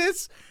like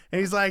this? And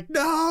he's like,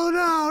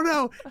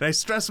 no. And I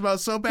stress him out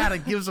so bad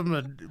it gives him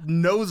a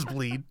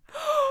nosebleed.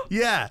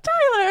 Yeah.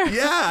 Tyler.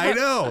 Yeah, I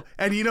know.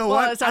 And you know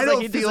what? I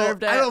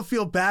don't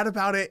feel bad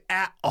about it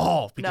at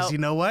all because you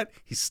know what?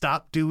 He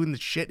stopped doing the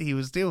shit he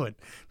was doing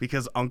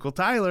because Uncle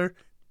Tyler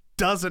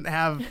doesn't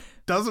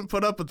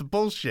put up with the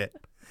bullshit.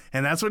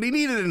 And that's what he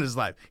needed in his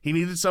life. He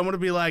needed someone to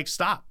be like,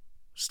 stop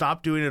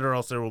doing it or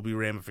else there will be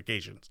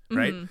ramifications,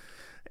 right? Mm-hmm.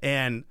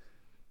 And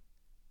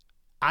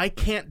I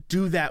can't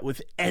do that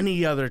with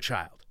any other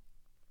child.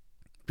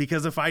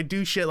 Because if I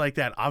do shit like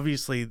that,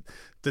 obviously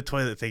the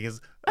toilet thing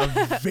is a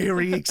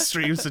very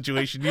extreme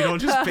situation. You don't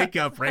just pick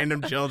up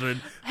random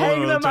children,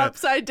 hang them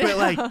upside down. But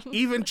like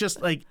even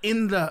just like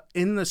in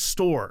the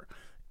store,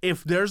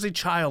 if there's a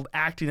child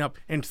acting up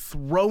and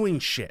throwing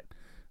shit,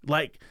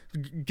 like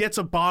gets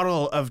a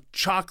bottle of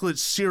chocolate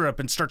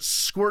syrup and starts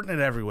squirting it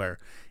everywhere.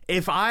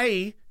 If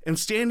I am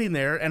standing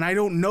there and I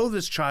don't know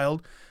this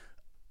child,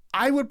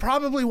 I would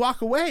probably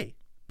walk away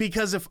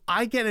because if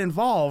I get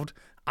involved,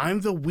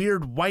 I'm the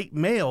weird white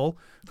male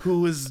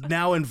who is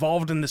now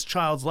involved in this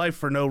child's life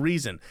for no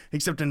reason.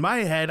 Except in my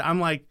head, I'm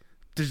like,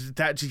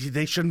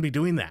 they shouldn't be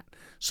doing that.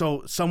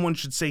 So someone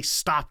should say,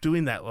 stop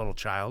doing that, little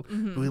child.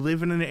 We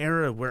live in an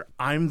era where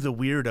I'm the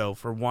weirdo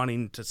for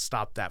wanting to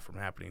stop that from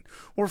happening,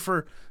 or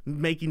for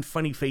making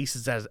funny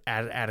faces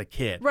at a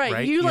kid.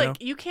 Right. You know?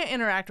 You can't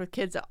interact with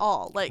kids at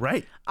all. Like,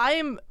 Right.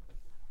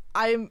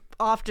 I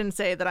often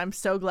say that I'm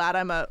so glad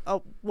I'm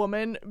a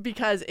woman,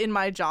 because in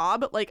my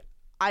job, like,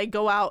 I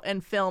go out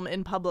and film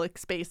in public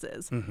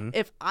spaces.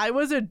 If I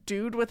was a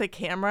dude with a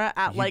camera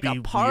at like a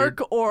park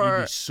weird. or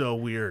You'd be so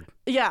weird.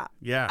 yeah.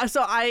 Yeah.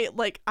 So I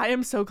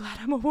am so glad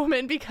I'm a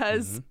woman,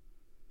 because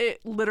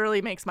it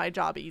literally makes my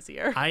job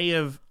easier. I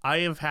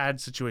have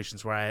had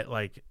situations where I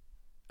like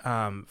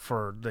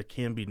for the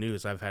Canby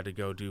News, I've had to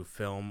go do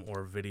film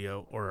or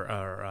video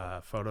or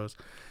photos,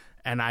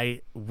 and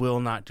I will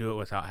not do it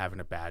without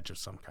having a badge of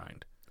some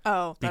kind.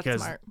 Oh, that's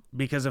smart.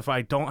 Because if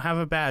I don't have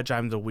a badge,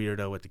 I'm the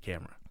weirdo with the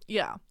camera.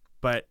 Yeah.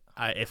 But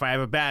if I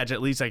have a badge,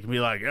 at least I can be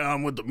like, yeah,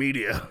 I'm with the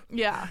media.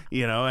 Yeah.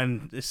 You know,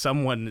 and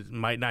someone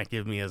might not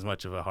give me as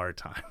much of a hard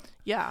time.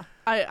 Yeah.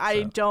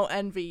 I don't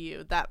envy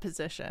you that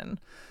position.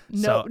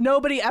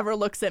 Nobody ever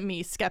looks at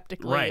me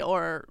skeptically Right.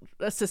 or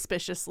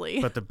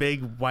suspiciously. But the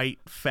big white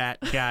fat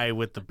guy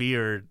with the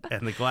beard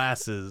and the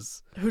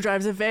glasses who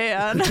drives a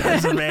van.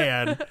 drives a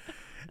van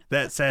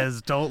that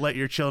says, don't let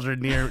your children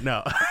near.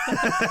 No.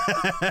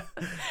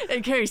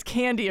 It carries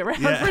candy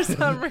around for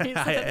some reason.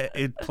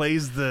 It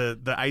plays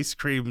the ice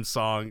cream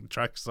song,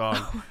 truck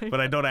song, but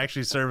I don't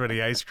actually serve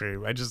any ice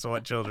cream. I just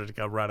want children to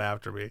come run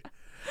after me.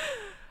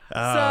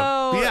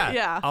 But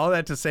yeah. All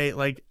that to say,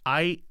 like,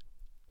 I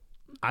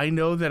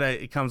know that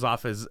it comes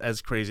off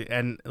as crazy,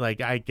 and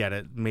like, I get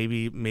it.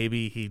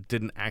 Maybe he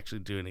didn't actually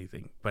do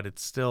anything, but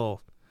it's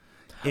still...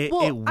 It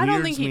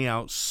weirds me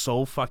out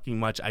so fucking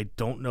much. I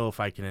don't know if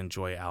I can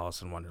enjoy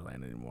Alice in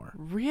Wonderland anymore.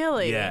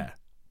 Really? Yeah.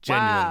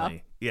 Genuinely.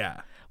 Wow.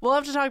 Yeah. We'll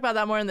have to talk about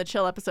that more in the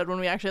chill episode when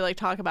we actually like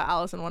talk about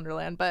Alice in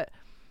Wonderland. But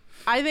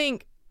I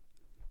think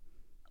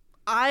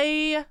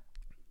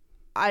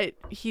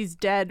he's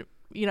dead.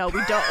 You know,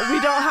 we don't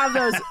have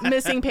those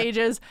missing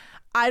pages.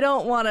 I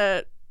don't want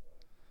to,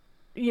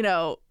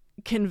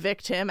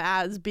 convict him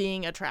as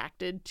being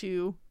attracted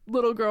to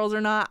little girls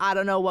or not. I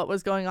don't know what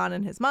was going on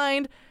in his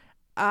mind.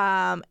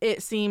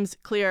 It seems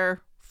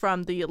clear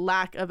from the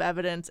lack of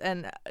evidence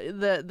and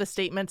the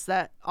statements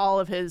that all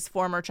of his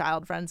former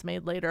child friends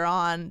made later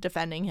on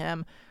defending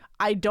him.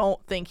 I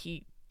don't think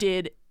he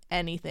did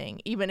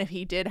anything. Even if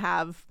he did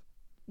have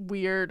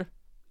weird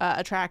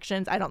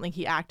attractions, I don't think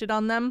he acted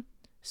on them.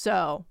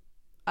 So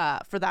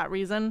for that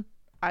reason,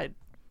 I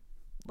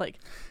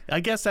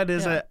guess that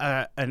is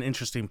an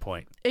interesting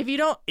point. If you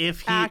don't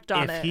act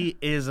on it. If he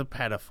is a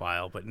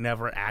pedophile but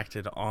never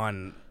acted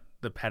on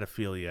the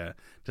pedophilia,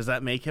 does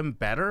that make him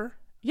better?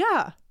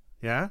 Yeah.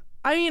 Yeah?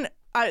 I mean,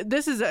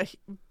 this is a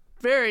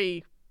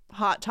very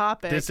hot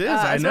topic. This is,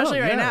 I know, especially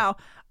right now.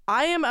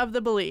 I am of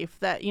the belief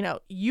that,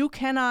 you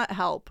cannot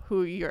help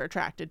who you're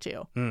attracted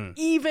to,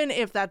 even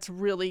if that's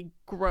really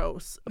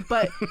gross.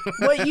 But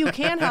what you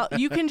can help,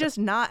 you can just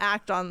not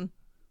act on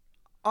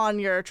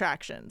your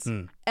attractions.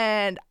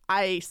 And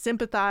I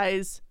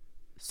sympathize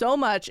so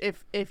much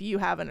if you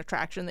have an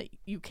attraction that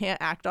you can't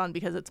act on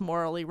because it's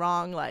morally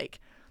wrong. Like,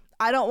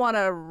 I don't want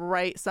to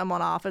write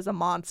someone off as a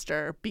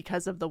monster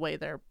because of the way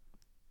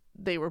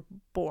they were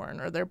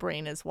born or their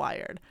brain is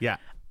wired. Yeah.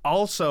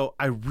 Also,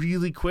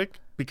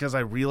 because I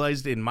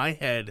realized in my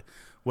head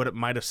what it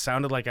might have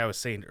sounded like I was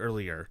saying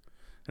earlier,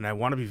 and I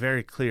want to be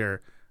very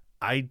clear,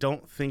 I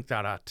don't think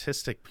that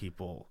autistic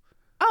people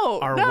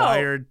are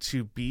wired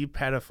to be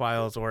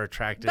pedophiles or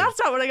attracted. That's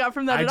not what I got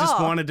from that at all. I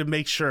just wanted to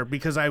make sure,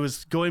 because I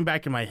was going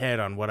back in my head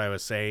on what I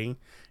was saying,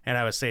 and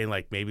I was saying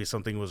like maybe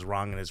something was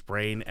wrong in his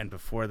brain, and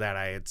before that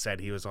I had said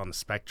he was on the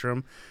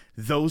spectrum.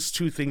 Those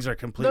two things are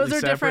completely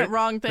separate. Those are different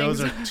wrong things.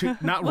 Those are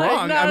not like,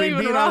 wrong. not I mean,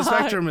 being wrong. on the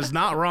spectrum is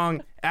not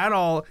wrong at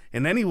all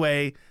in any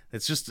way.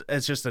 It's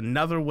just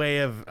another way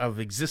of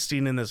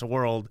existing in this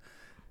world.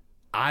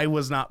 I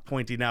was not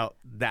pointing out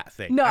that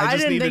thing. No, I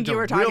didn't think you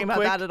were talking about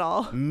that at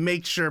all.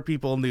 Make sure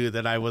people knew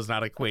that I was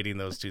not equating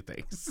those two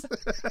things.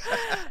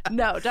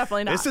 No,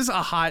 definitely not.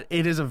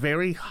 It is a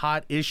very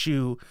hot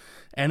issue,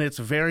 and it's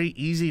very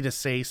easy to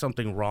say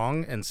something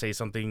wrong and say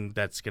something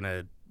that's going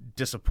to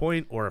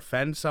disappoint or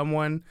offend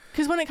someone.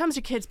 Because when it comes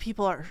to kids,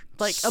 people are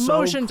like, So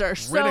emotions are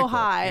so critical.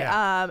 high.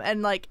 Yeah.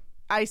 And like,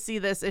 I see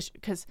this issue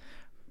because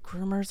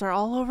groomers are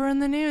all over in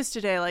the news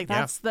today. Like,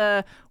 that's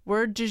the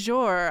word du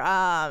jour.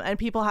 And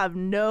people have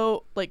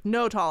no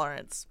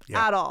tolerance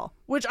at all,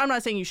 which I'm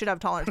not saying you should have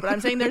tolerance, but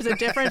I'm saying there's a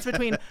difference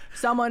between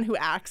someone who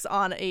acts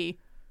on a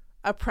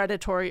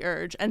predatory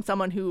urge and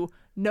someone who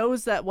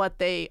knows that what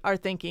they are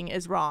thinking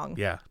is wrong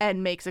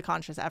and makes a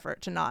conscious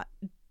effort to not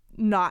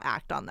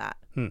act on that.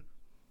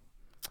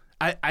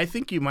 I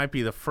think you might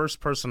be the first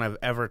person I've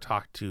ever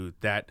talked to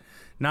that,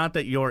 not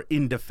that you're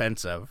in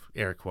defense of,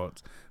 air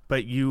quotes,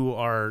 but you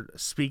are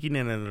speaking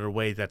in a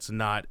way that's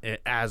not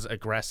as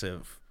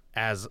aggressive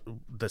as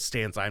the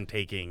stance I'm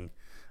taking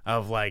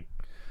of like,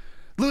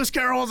 Lewis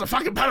Carroll is a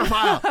fucking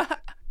pedophile.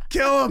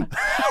 Kill him.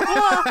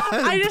 Well,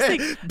 I just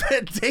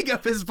think Take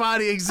up his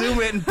body, exhume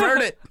it, and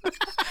burn it.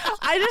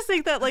 I just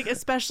think that, like,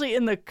 especially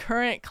in the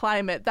current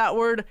climate, that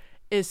word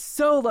is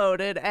so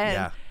loaded,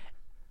 and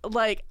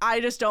like, I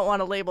just don't want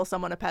to label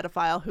someone a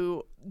pedophile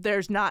who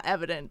there's not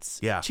evidence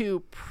to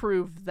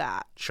prove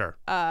that. Sure.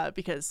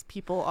 Because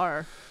people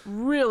are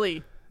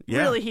really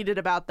heated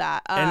about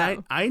that.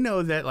 And I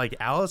know that, like,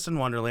 Alice in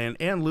Wonderland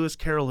and Lewis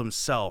Carroll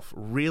himself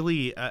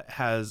really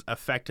has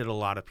affected a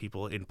lot of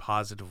people in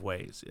positive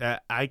ways.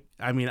 I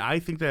mean, I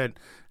think that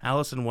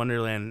Alice in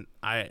Wonderland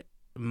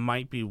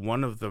might be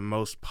one of the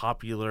most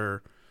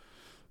popular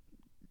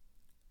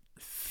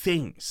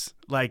things,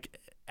 like,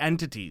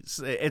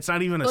 entities. It's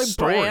not even a like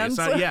story. brands.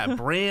 It's not,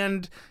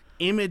 brand,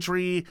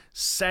 imagery,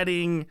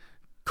 setting,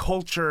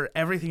 culture,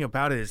 everything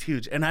about it is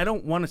huge. And I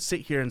don't want to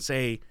sit here and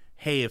say,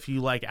 hey, if you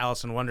like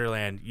Alice in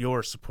Wonderland,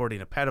 you're supporting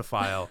a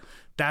pedophile.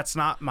 That's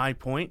not my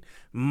point.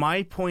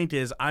 My point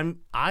is I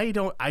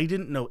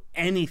didn't know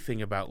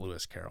anything about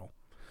Lewis Carroll.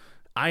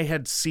 I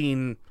had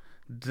seen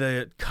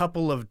the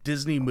couple of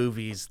Disney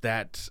movies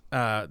that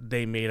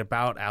they made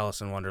about Alice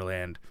in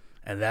Wonderland,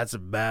 and that's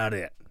about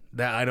it.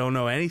 That I don't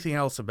know anything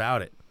else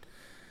about it.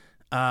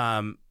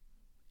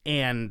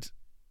 And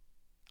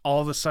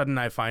all of a sudden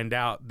I find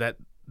out that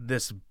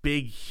this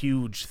big,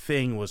 huge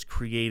thing was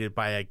created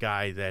by a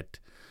guy that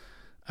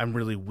I'm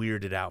really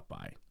weirded out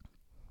by.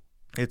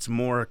 It's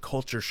more a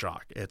culture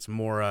shock. It's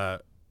more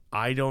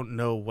I don't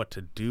know what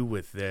to do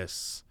with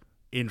this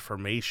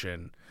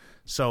information.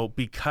 So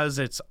because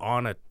it's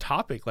on a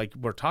topic like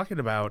we're talking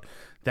about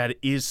that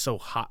is so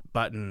hot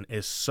button,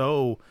 is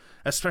so,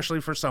 especially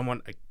for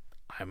someone,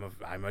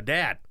 I'm a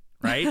dad,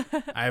 right?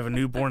 I have a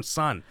newborn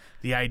son.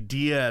 The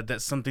idea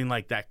that something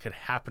like that could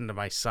happen to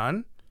my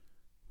son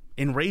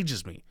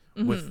enrages me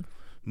with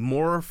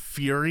more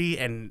fury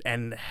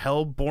and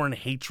hell-born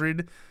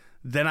hatred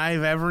than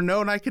I've ever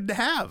known I could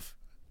have.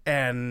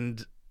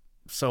 And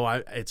so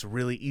it's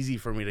really easy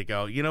for me to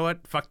go, you know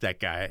what? Fuck that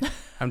guy.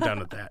 I'm done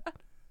with that.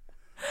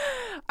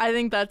 I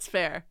think that's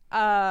fair.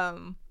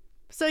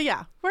 So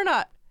yeah, we're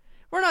not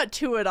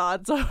too at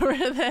odds over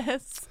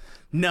this.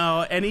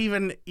 No, and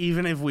even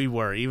if we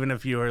were, even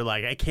if you were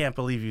like, I can't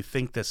believe you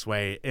think this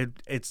way,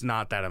 it's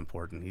not that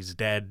important. He's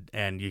dead,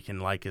 and you can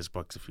like his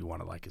books if you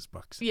want to like his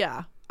books.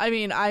 Yeah. I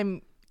mean,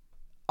 I'm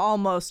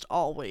almost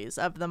always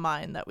of the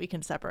mind that we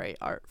can separate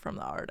art from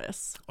the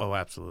artists. Oh,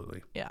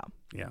 absolutely. Yeah.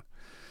 Yeah.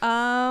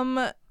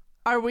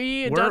 Are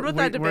we done with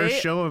that debate? We're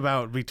a show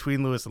about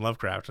between Lewis and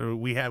Lovecraft.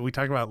 We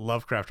talk about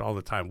Lovecraft all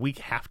the time. We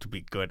have to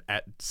be good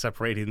at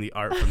separating the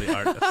art from the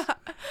artist.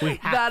 We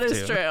have That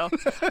is to. true.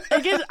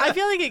 I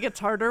feel like it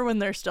gets harder when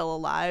they're still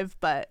alive,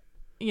 but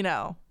you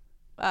know,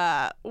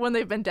 when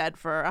they've been dead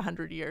for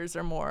 100 years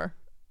or more,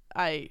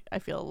 I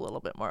feel a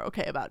little bit more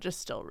okay about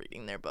just still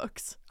reading their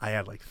books. I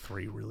had like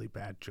 3 really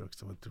bad jokes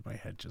that went through my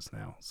head just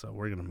now, so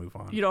we're gonna move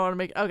on. You don't want to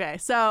make okay.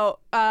 So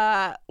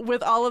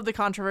with all of the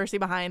controversy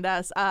behind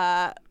us,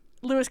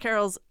 Lewis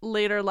Carroll's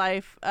later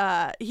life,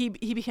 he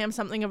became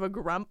something of a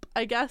grump,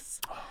 I guess.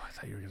 Oh, I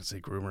thought you were gonna say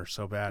groomer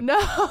so bad. No,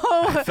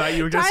 I thought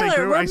you were gonna Tyler, say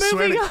groomer.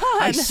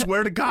 we're I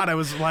swear to God, I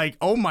was like,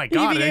 oh my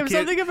God, he became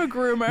something of a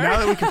groomer. Now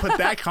that we can put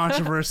that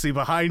controversy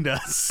behind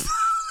us.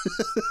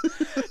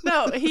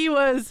 No, he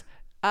was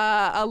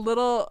a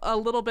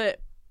little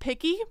bit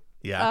picky.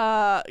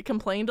 Yeah.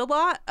 Complained a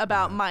lot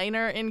about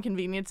minor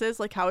inconveniences,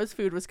 like how his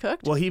food was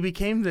cooked. Well, he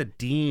became the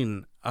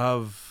dean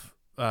of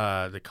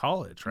the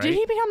college, right? Did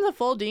he become the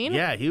full dean?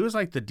 Yeah, he was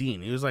like the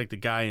dean. He was like the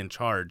guy in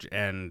charge,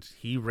 and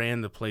he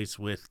ran the place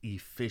with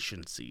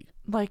efficiency.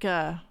 Like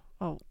a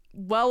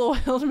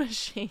well-oiled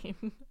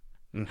machine.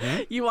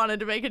 Mm-hmm. You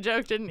wanted to make a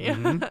joke, didn't you?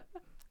 Mm-hmm.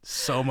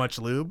 So much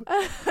lube.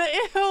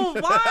 Ew,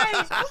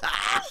 why?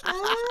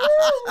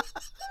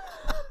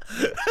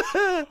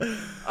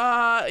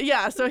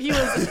 Yeah, so he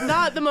was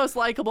not the most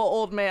likable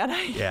old man,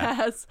 I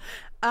guess.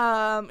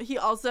 He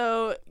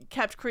also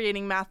kept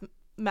creating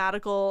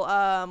mathematical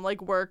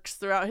like works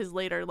throughout his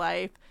later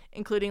life,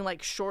 including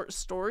like short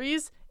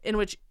stories in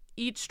which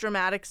each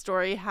dramatic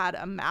story had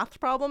a math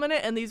problem in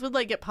it, and these would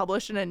like get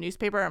published in a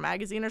newspaper or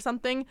magazine or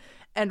something,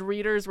 and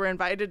readers were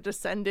invited to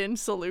send in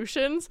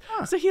solutions.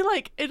 So he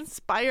like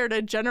inspired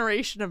a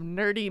generation of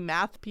nerdy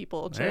math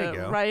people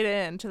to write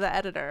in to the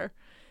editor.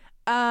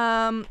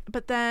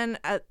 But then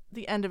at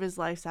the end of his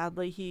life,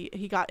 sadly,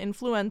 he got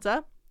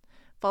influenza,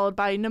 followed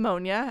by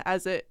pneumonia,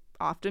 as it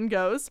often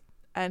goes,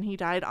 and he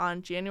died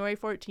on January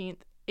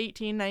 14th,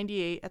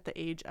 1898 at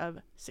the age of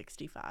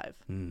 65.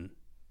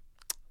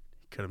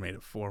 Could have made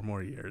it 4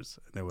 more years,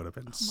 and it would have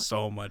been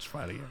so much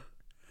funnier.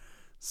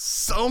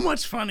 So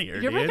much funnier.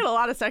 You're making a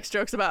lot of sex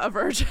jokes about a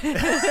virgin.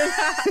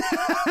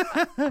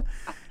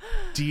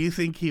 Do you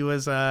think he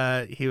was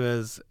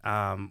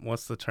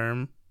what's the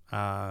term?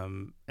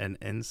 An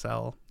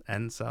incel?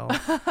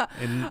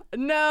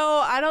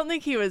 No, I don't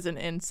think he was an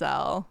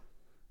incel.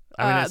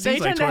 I mean, it seems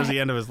like towards the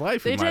end of his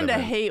life, they tend to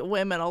hate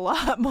women a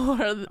lot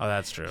more. Oh,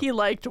 that's true. He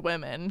liked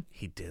women.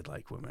 He did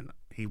like women.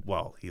 He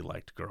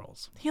liked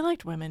girls. He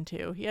liked women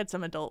too. He had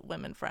some adult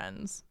women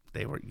friends.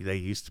 They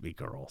used to be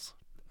girls.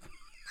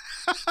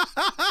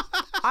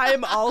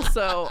 I'm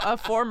also a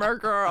former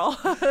girl.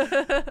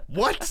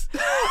 What?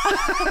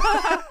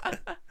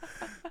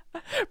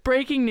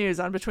 Breaking news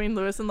on Between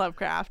Lewis and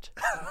Lovecraft.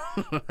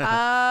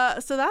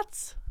 So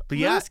that's But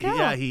Lewis Carroll.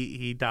 yeah,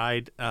 he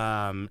died,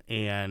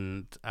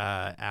 and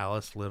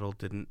Alice Little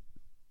didn't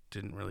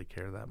really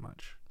care that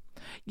much.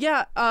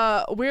 Yeah,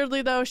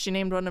 weirdly though, she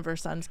named one of her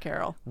sons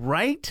Carol.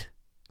 Right?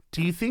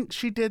 Do you think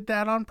she did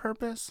that on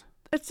purpose?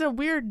 It's a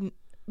weird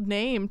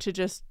name to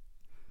just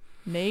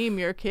name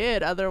your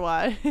kid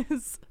otherwise.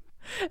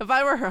 If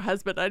I were her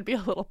husband, I'd be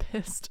a little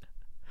pissed.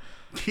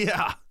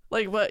 Yeah.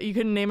 Like, what, you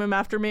couldn't name him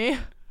after me? You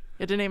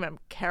had to name him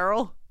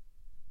Carol?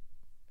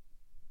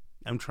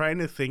 I'm trying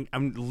to think.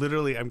 I'm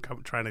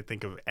trying to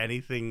think of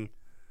anything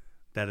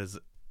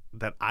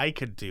that I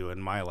could do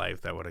in my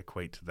life that would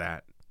equate to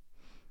that.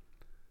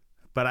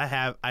 But I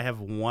have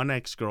one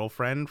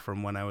ex-girlfriend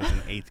from when I was in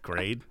 8th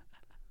grade.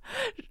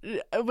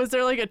 Was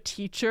there like a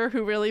teacher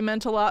who really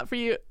meant a lot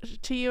to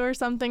you or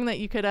something that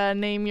you could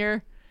name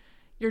your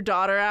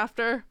daughter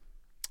after?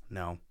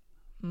 No.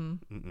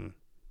 Mm-mm.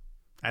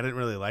 I didn't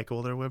really like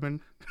older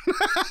women.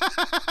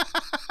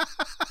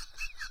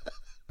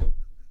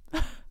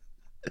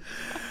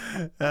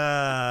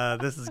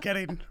 This is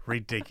getting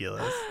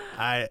ridiculous.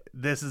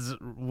 This is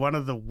one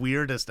of the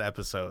weirdest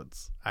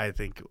episodes I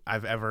think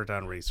I've ever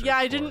done research. Yeah,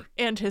 I for. didn't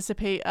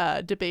anticipate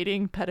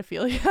debating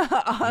pedophilia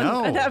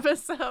on an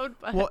episode.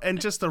 But... Well, and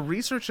just the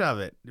research of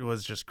it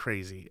was just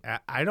crazy.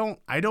 I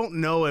don't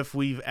know if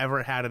we've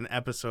ever had an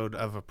episode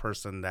of a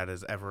person that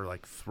has ever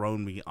like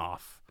thrown me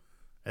off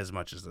as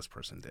much as this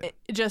person did.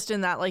 Just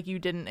in that, like, you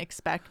didn't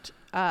expect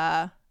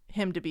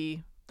him to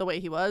be the way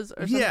he was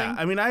or something? Yeah,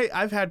 I mean,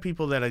 I've had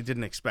people that I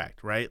didn't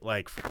expect, right?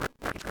 Like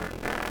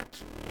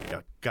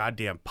a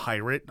goddamn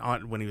pirate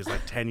when he was like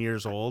 10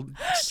 years old,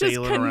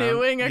 sailing just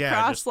canoeing around.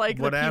 across like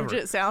whatever. the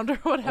Puget Sound or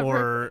whatever.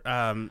 Or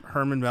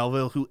Herman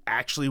Melville, who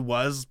actually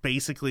was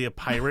basically a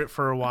pirate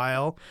for a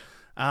while.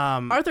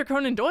 Arthur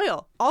Conan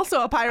Doyle,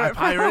 also a pirate.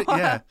 For a while.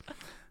 Yeah.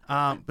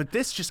 But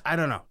this just, I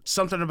don't know.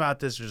 Something about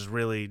this just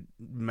really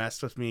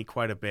messed with me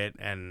quite a bit.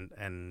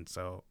 And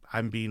so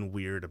I'm being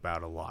weird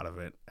about a lot of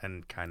it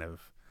and kind of.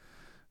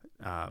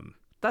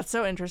 That's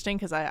so interesting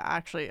because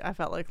I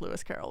felt like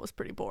Lewis Carroll was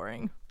pretty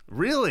boring.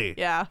 Really?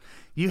 Yeah.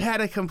 You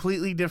had a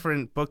completely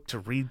different book to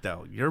read,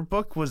 though. Your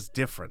book was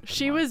different.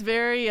 She was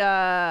very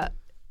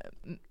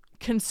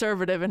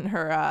conservative in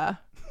her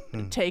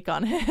take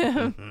on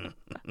him.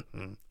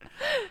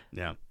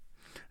 Yeah.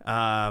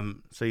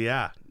 So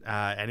yeah.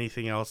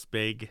 Anything else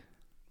big?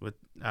 With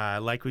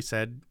like we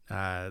said,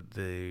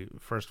 the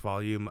first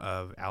volume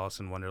of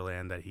Alice in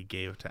Wonderland that he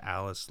gave to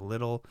Alice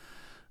Little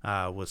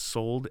was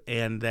sold,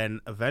 and then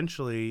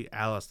eventually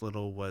Alice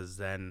Little was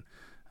then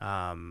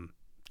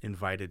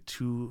invited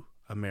to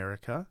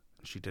America.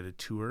 She did a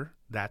tour.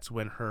 That's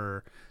when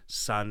her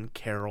son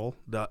Carol,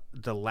 the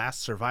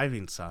last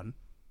surviving son,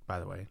 by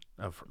the way,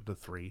 of the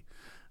three,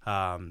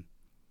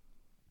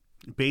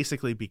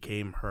 basically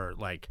became her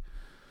like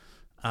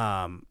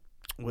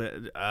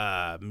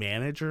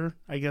manager,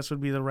 I guess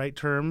would be the right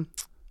term.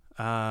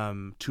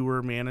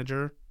 Tour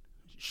manager.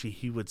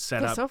 He would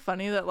set It's up. so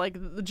funny that like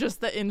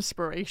just the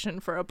inspiration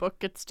for a book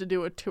gets to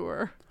do a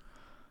tour.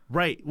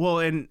 Right.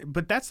 Well,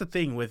 but that's the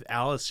thing with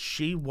Alice.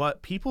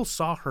 People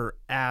saw her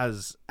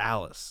as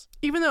Alice.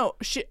 Even though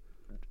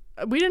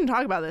we didn't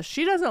talk about this,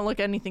 she doesn't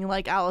look anything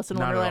like Alice in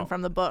Not at all. Wonderland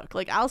from the book.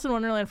 Like Alice in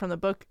Wonderland from the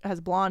book has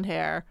blonde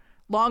hair,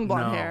 long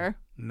blonde hair.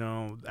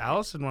 No,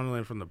 Alice in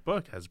Wonderland from the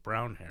book has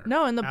brown hair.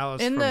 No,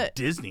 Alice from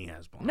Disney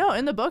has blonde. No, hair.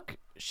 in the book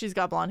she's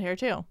got blonde hair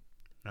too.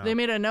 No. They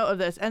made a note of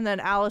this, and then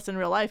Alice in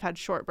real life had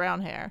short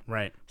brown hair.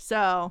 Right.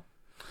 So,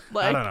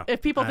 I don't know. like,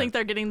 if people think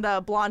they're getting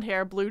the blonde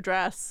hair, blue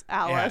dress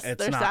Alice, it's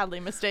they're not. sadly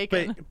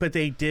mistaken. But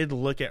they did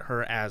look at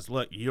her as,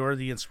 look, you're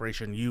the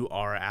inspiration. You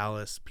are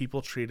Alice.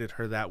 People treated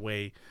her that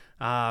way.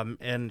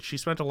 And she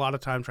spent a lot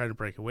of time trying to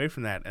break away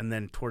from that. And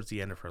then towards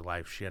the end of her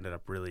life, she ended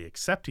up really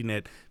accepting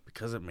it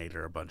because it made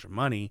her a bunch of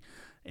money.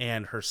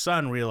 And her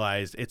son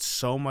realized it's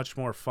so much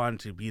more fun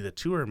to be the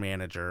tour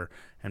manager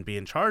and be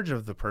in charge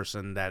of the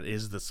person that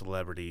is the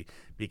celebrity,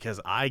 because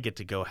I get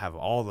to go have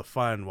all the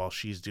fun while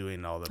she's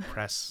doing all the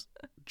press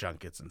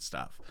junkets and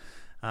stuff.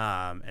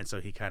 And so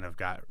he kind of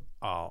got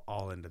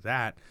all into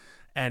that.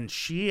 And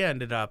she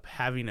ended up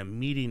having a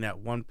meeting at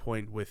one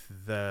point with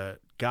the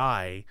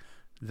guy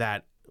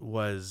that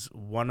was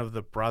one of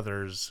the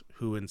brothers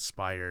who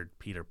inspired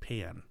Peter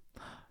Pan.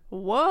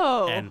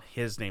 Whoa. And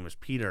his name is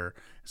Peter.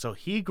 So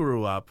he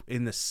grew up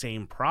in the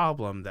same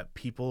problem that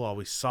people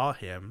always saw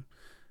him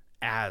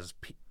as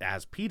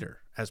Peter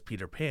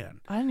Pan.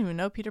 I didn't even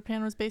know Peter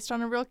Pan was based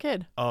on a real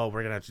kid. Oh,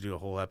 we're going to have to do a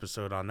whole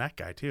episode on that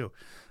guy too.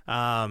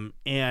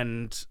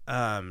 And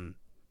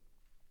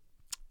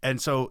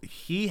so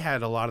he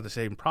had a lot of the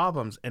same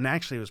problems, and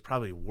actually it was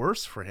probably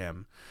worse for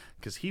him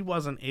because he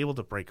wasn't able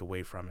to break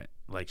away from it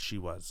like she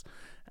was.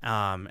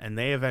 And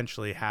they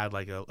eventually had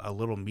like a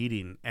little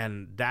meeting,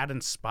 and that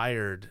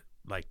inspired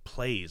like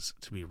plays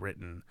to be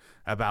written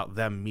about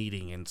them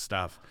meeting and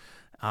stuff.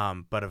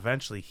 But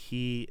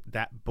eventually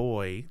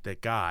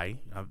that guy,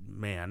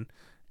 man,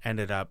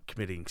 ended up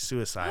committing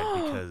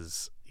suicide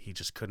because he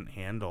just couldn't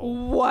handle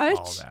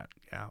all that.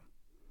 Yeah.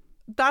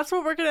 That's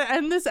what we're going to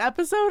end this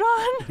episode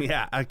on?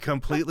 Yeah, a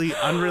completely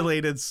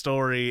unrelated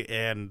story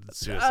and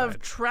suicide. Of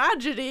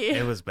tragedy.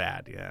 It was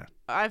bad, yeah.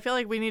 I feel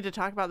like we need to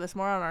talk about this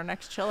more on our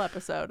next chill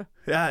episode.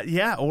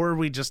 Yeah, or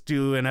we just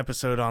do an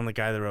episode on the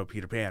guy that wrote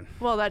Peter Pan.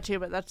 Well, that too,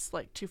 but that's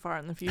like too far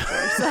in the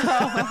future. So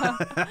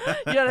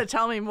you got to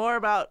tell me more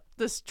about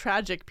this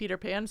tragic Peter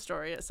Pan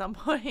story at some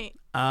point.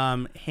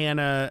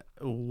 Hannah,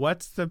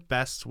 what's the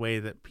best way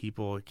that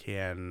people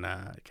can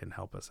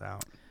help us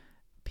out?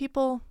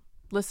 People,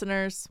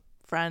 listeners,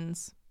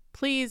 friends,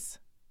 please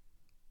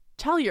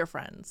tell your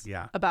friends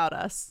about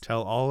us.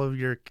 Tell all of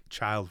your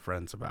child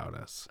friends about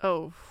us.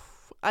 Oh,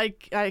 I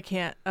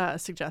can't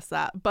suggest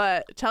that,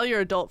 but tell your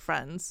adult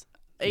friends,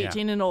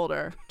 18 and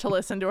older, to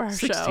listen to our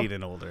 16 show. 16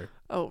 and older.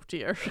 Oh,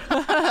 dear.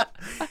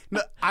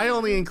 No, I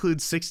only include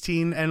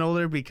 16 and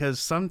older because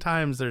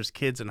sometimes there's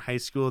kids in high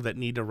school that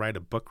need to write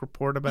a book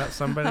report about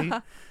somebody,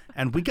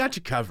 and we got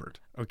you covered,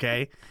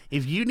 okay?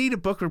 If you need a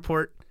book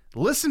report,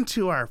 listen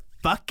to our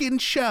fucking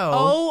show.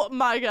 Oh,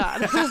 my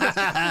God.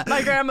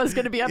 My grandma's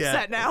going to be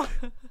upset now.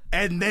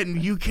 And then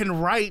you can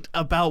write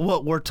about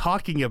what we're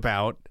talking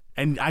about,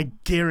 and I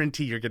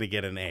guarantee you're going to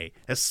get an A,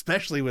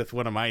 especially with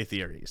one of my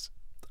theories.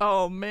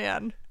 Oh,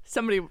 man.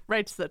 Somebody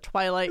writes the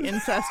Twilight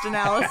incest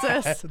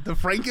analysis. The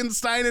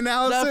Frankenstein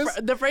analysis?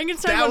 The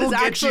Frankenstein one is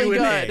actually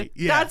good.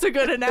 Yeah. That's a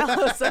good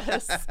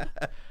analysis.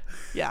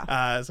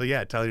 Yeah. So,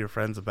 tell your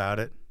friends about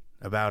it,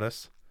 about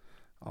us,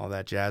 all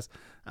that jazz.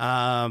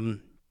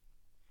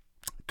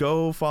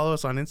 Go follow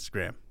us on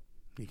Instagram.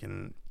 You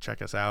can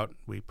check us out.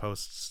 We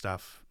post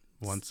stuff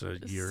once a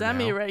year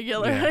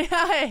semi-regularly.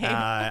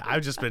 Yeah.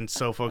 I've just been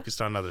so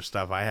focused on other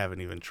stuff I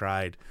haven't even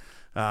tried.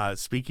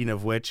 Speaking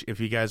of which, if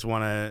you guys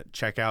want to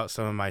check out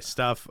some of my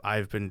stuff,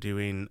 I've been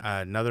doing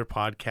yet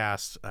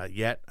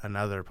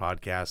another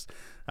podcast.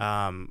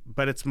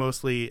 But it's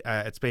mostly,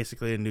 it's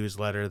basically a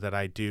newsletter that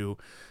I do.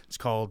 It's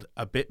called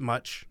A Bit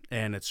Much,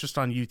 and it's just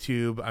on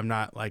YouTube. I'm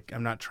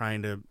not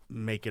trying to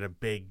make it a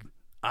big,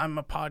 I'm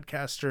a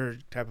podcaster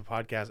type of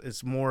podcast.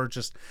 It's more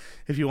just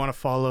if you want to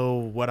follow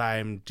what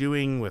I'm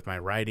doing with my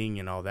writing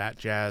and all that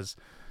jazz,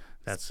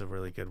 that's a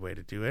really good way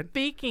to do it.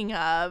 Speaking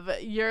of,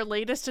 your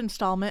latest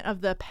installment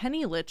of The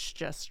Penny Lich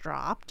just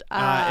dropped.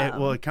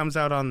 It comes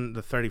out on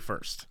the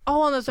 31st.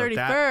 Oh, on the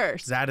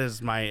 31st. That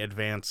is my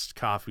advanced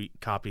copy,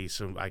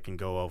 so I can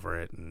go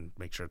over it and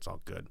make sure it's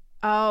all good.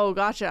 Oh,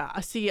 gotcha.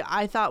 See,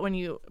 I thought when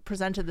you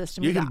presented this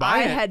to me, you can buy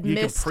it. You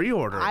can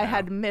pre-order it. I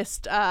had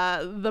missed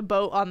the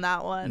boat on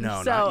that one.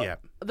 No, not yet.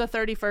 The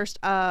 31st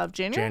of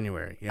January?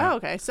 January, yeah. Oh,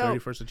 okay. So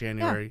 31st of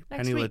January.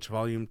 Penny Lich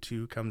Volume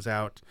 2 comes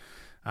out.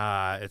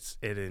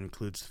 It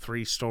includes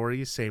 3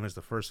 stories, same as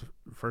the first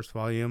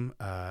volume.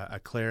 A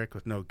Cleric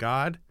with No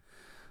God.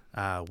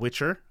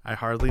 Witcher, I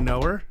Hardly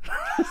Know Her.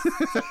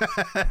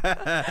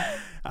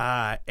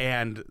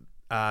 And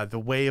The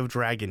Way of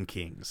Dragon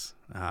Kings.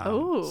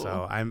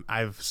 So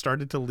I've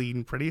started to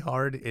lean pretty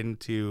hard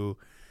into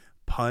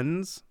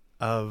puns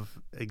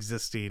of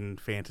existing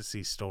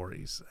fantasy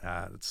stories.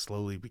 It's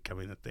slowly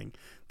becoming a thing.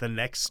 The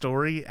next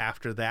story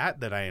after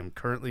that I am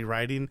currently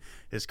writing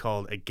is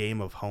called A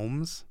Game of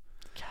Homes.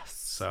 Yes.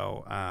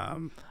 So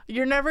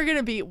you're never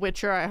gonna beat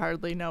Witcher, I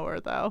Hardly Know Her,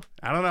 though.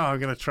 I don't know. I'm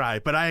gonna try,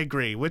 but I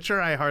agree.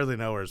 Witcher, I Hardly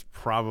Know Her is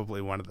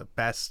probably one of the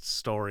best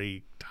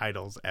story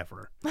titles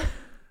ever.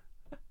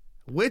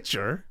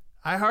 Witcher,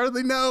 I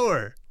Hardly Know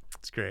Her.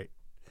 It's great.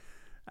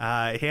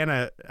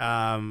 Hannah,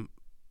 so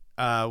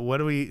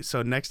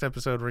next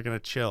episode we're going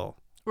to chill.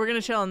 We're going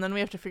to chill, and then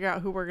we have to figure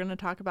out who we're going to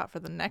talk about for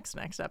the next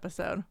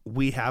episode.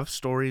 We have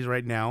stories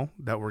right now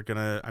that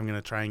I'm going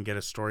to try and get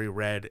a story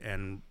read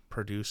and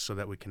produced so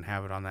that we can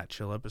have it on that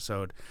chill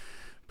episode.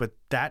 But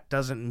that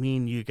doesn't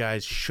mean you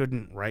guys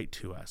shouldn't write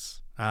to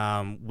us.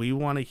 We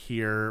want to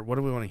hear, what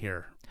do we want to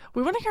hear?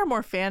 We want to hear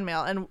more fan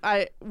mail, and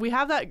we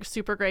have that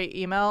super great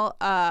email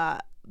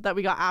that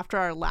we got after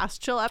our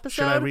last chill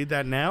episode. Should I read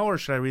that now, or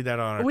should I read that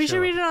on our We should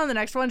read it on the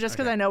next one, just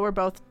because I know we're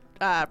both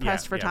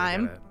pressed for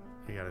time.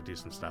 You got to do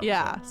some stuff.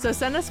 Yeah, so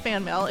send us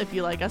fan mail if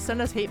you like us.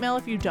 Send us hate mail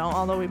if you don't,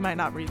 although we might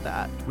not read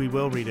that. We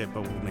will read it,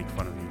 but we'll make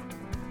fun of you.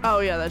 Oh,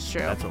 yeah, that's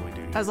true. That's what we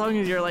do. As long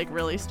as you're,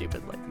 really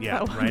stupid.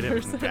 Write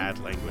it in bad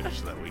language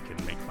so that we can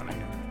make fun of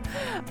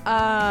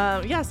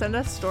you. Send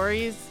us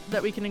stories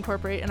that we can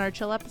incorporate in our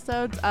chill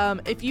episodes.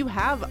 If you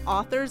have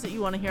authors that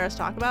you want to hear us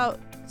talk about,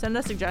 send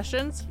us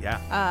suggestions.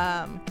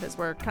 Yeah. Because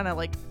we're kind of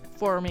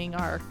forming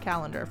our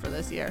calendar for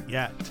this year.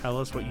 Yeah. Tell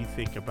us what you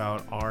think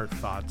about our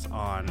thoughts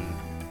on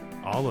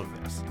all of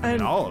this.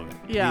 All of it.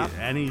 Yeah.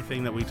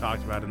 Anything that we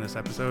talked about in this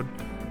episode,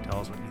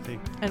 tell us what you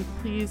think. And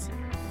please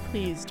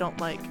don't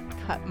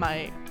cut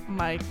my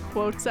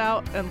quotes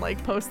out and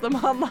post them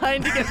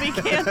online to get me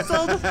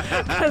canceled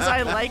because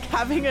I like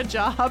having a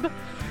job.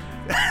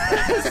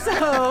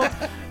 So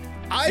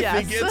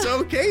I think it's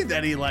okay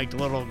that he liked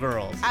little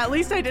girls. At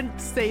least I didn't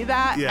say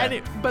that.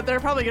 Yeah. But they're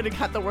probably going to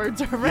cut the words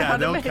around. Yeah,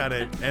 they'll cut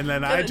it. And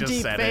then I just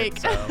said fake.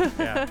 it. So,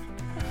 yeah.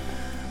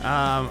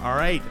 All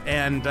right,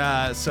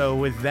 and so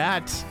with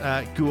that,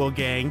 Ghoul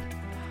Gang,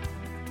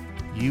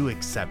 you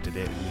accepted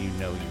it, and you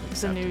know you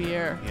It's a accepted new it.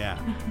 year. Yeah.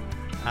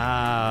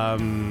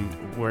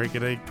 We're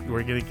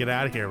gonna get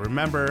out of here.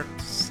 Remember,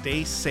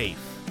 stay safe,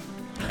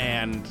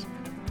 and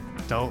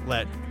don't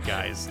let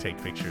guys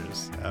take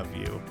pictures of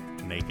you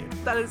naked.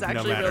 That is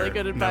actually no matter, really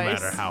good advice.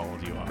 No matter how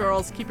old you are.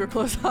 Girls, keep your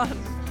clothes on.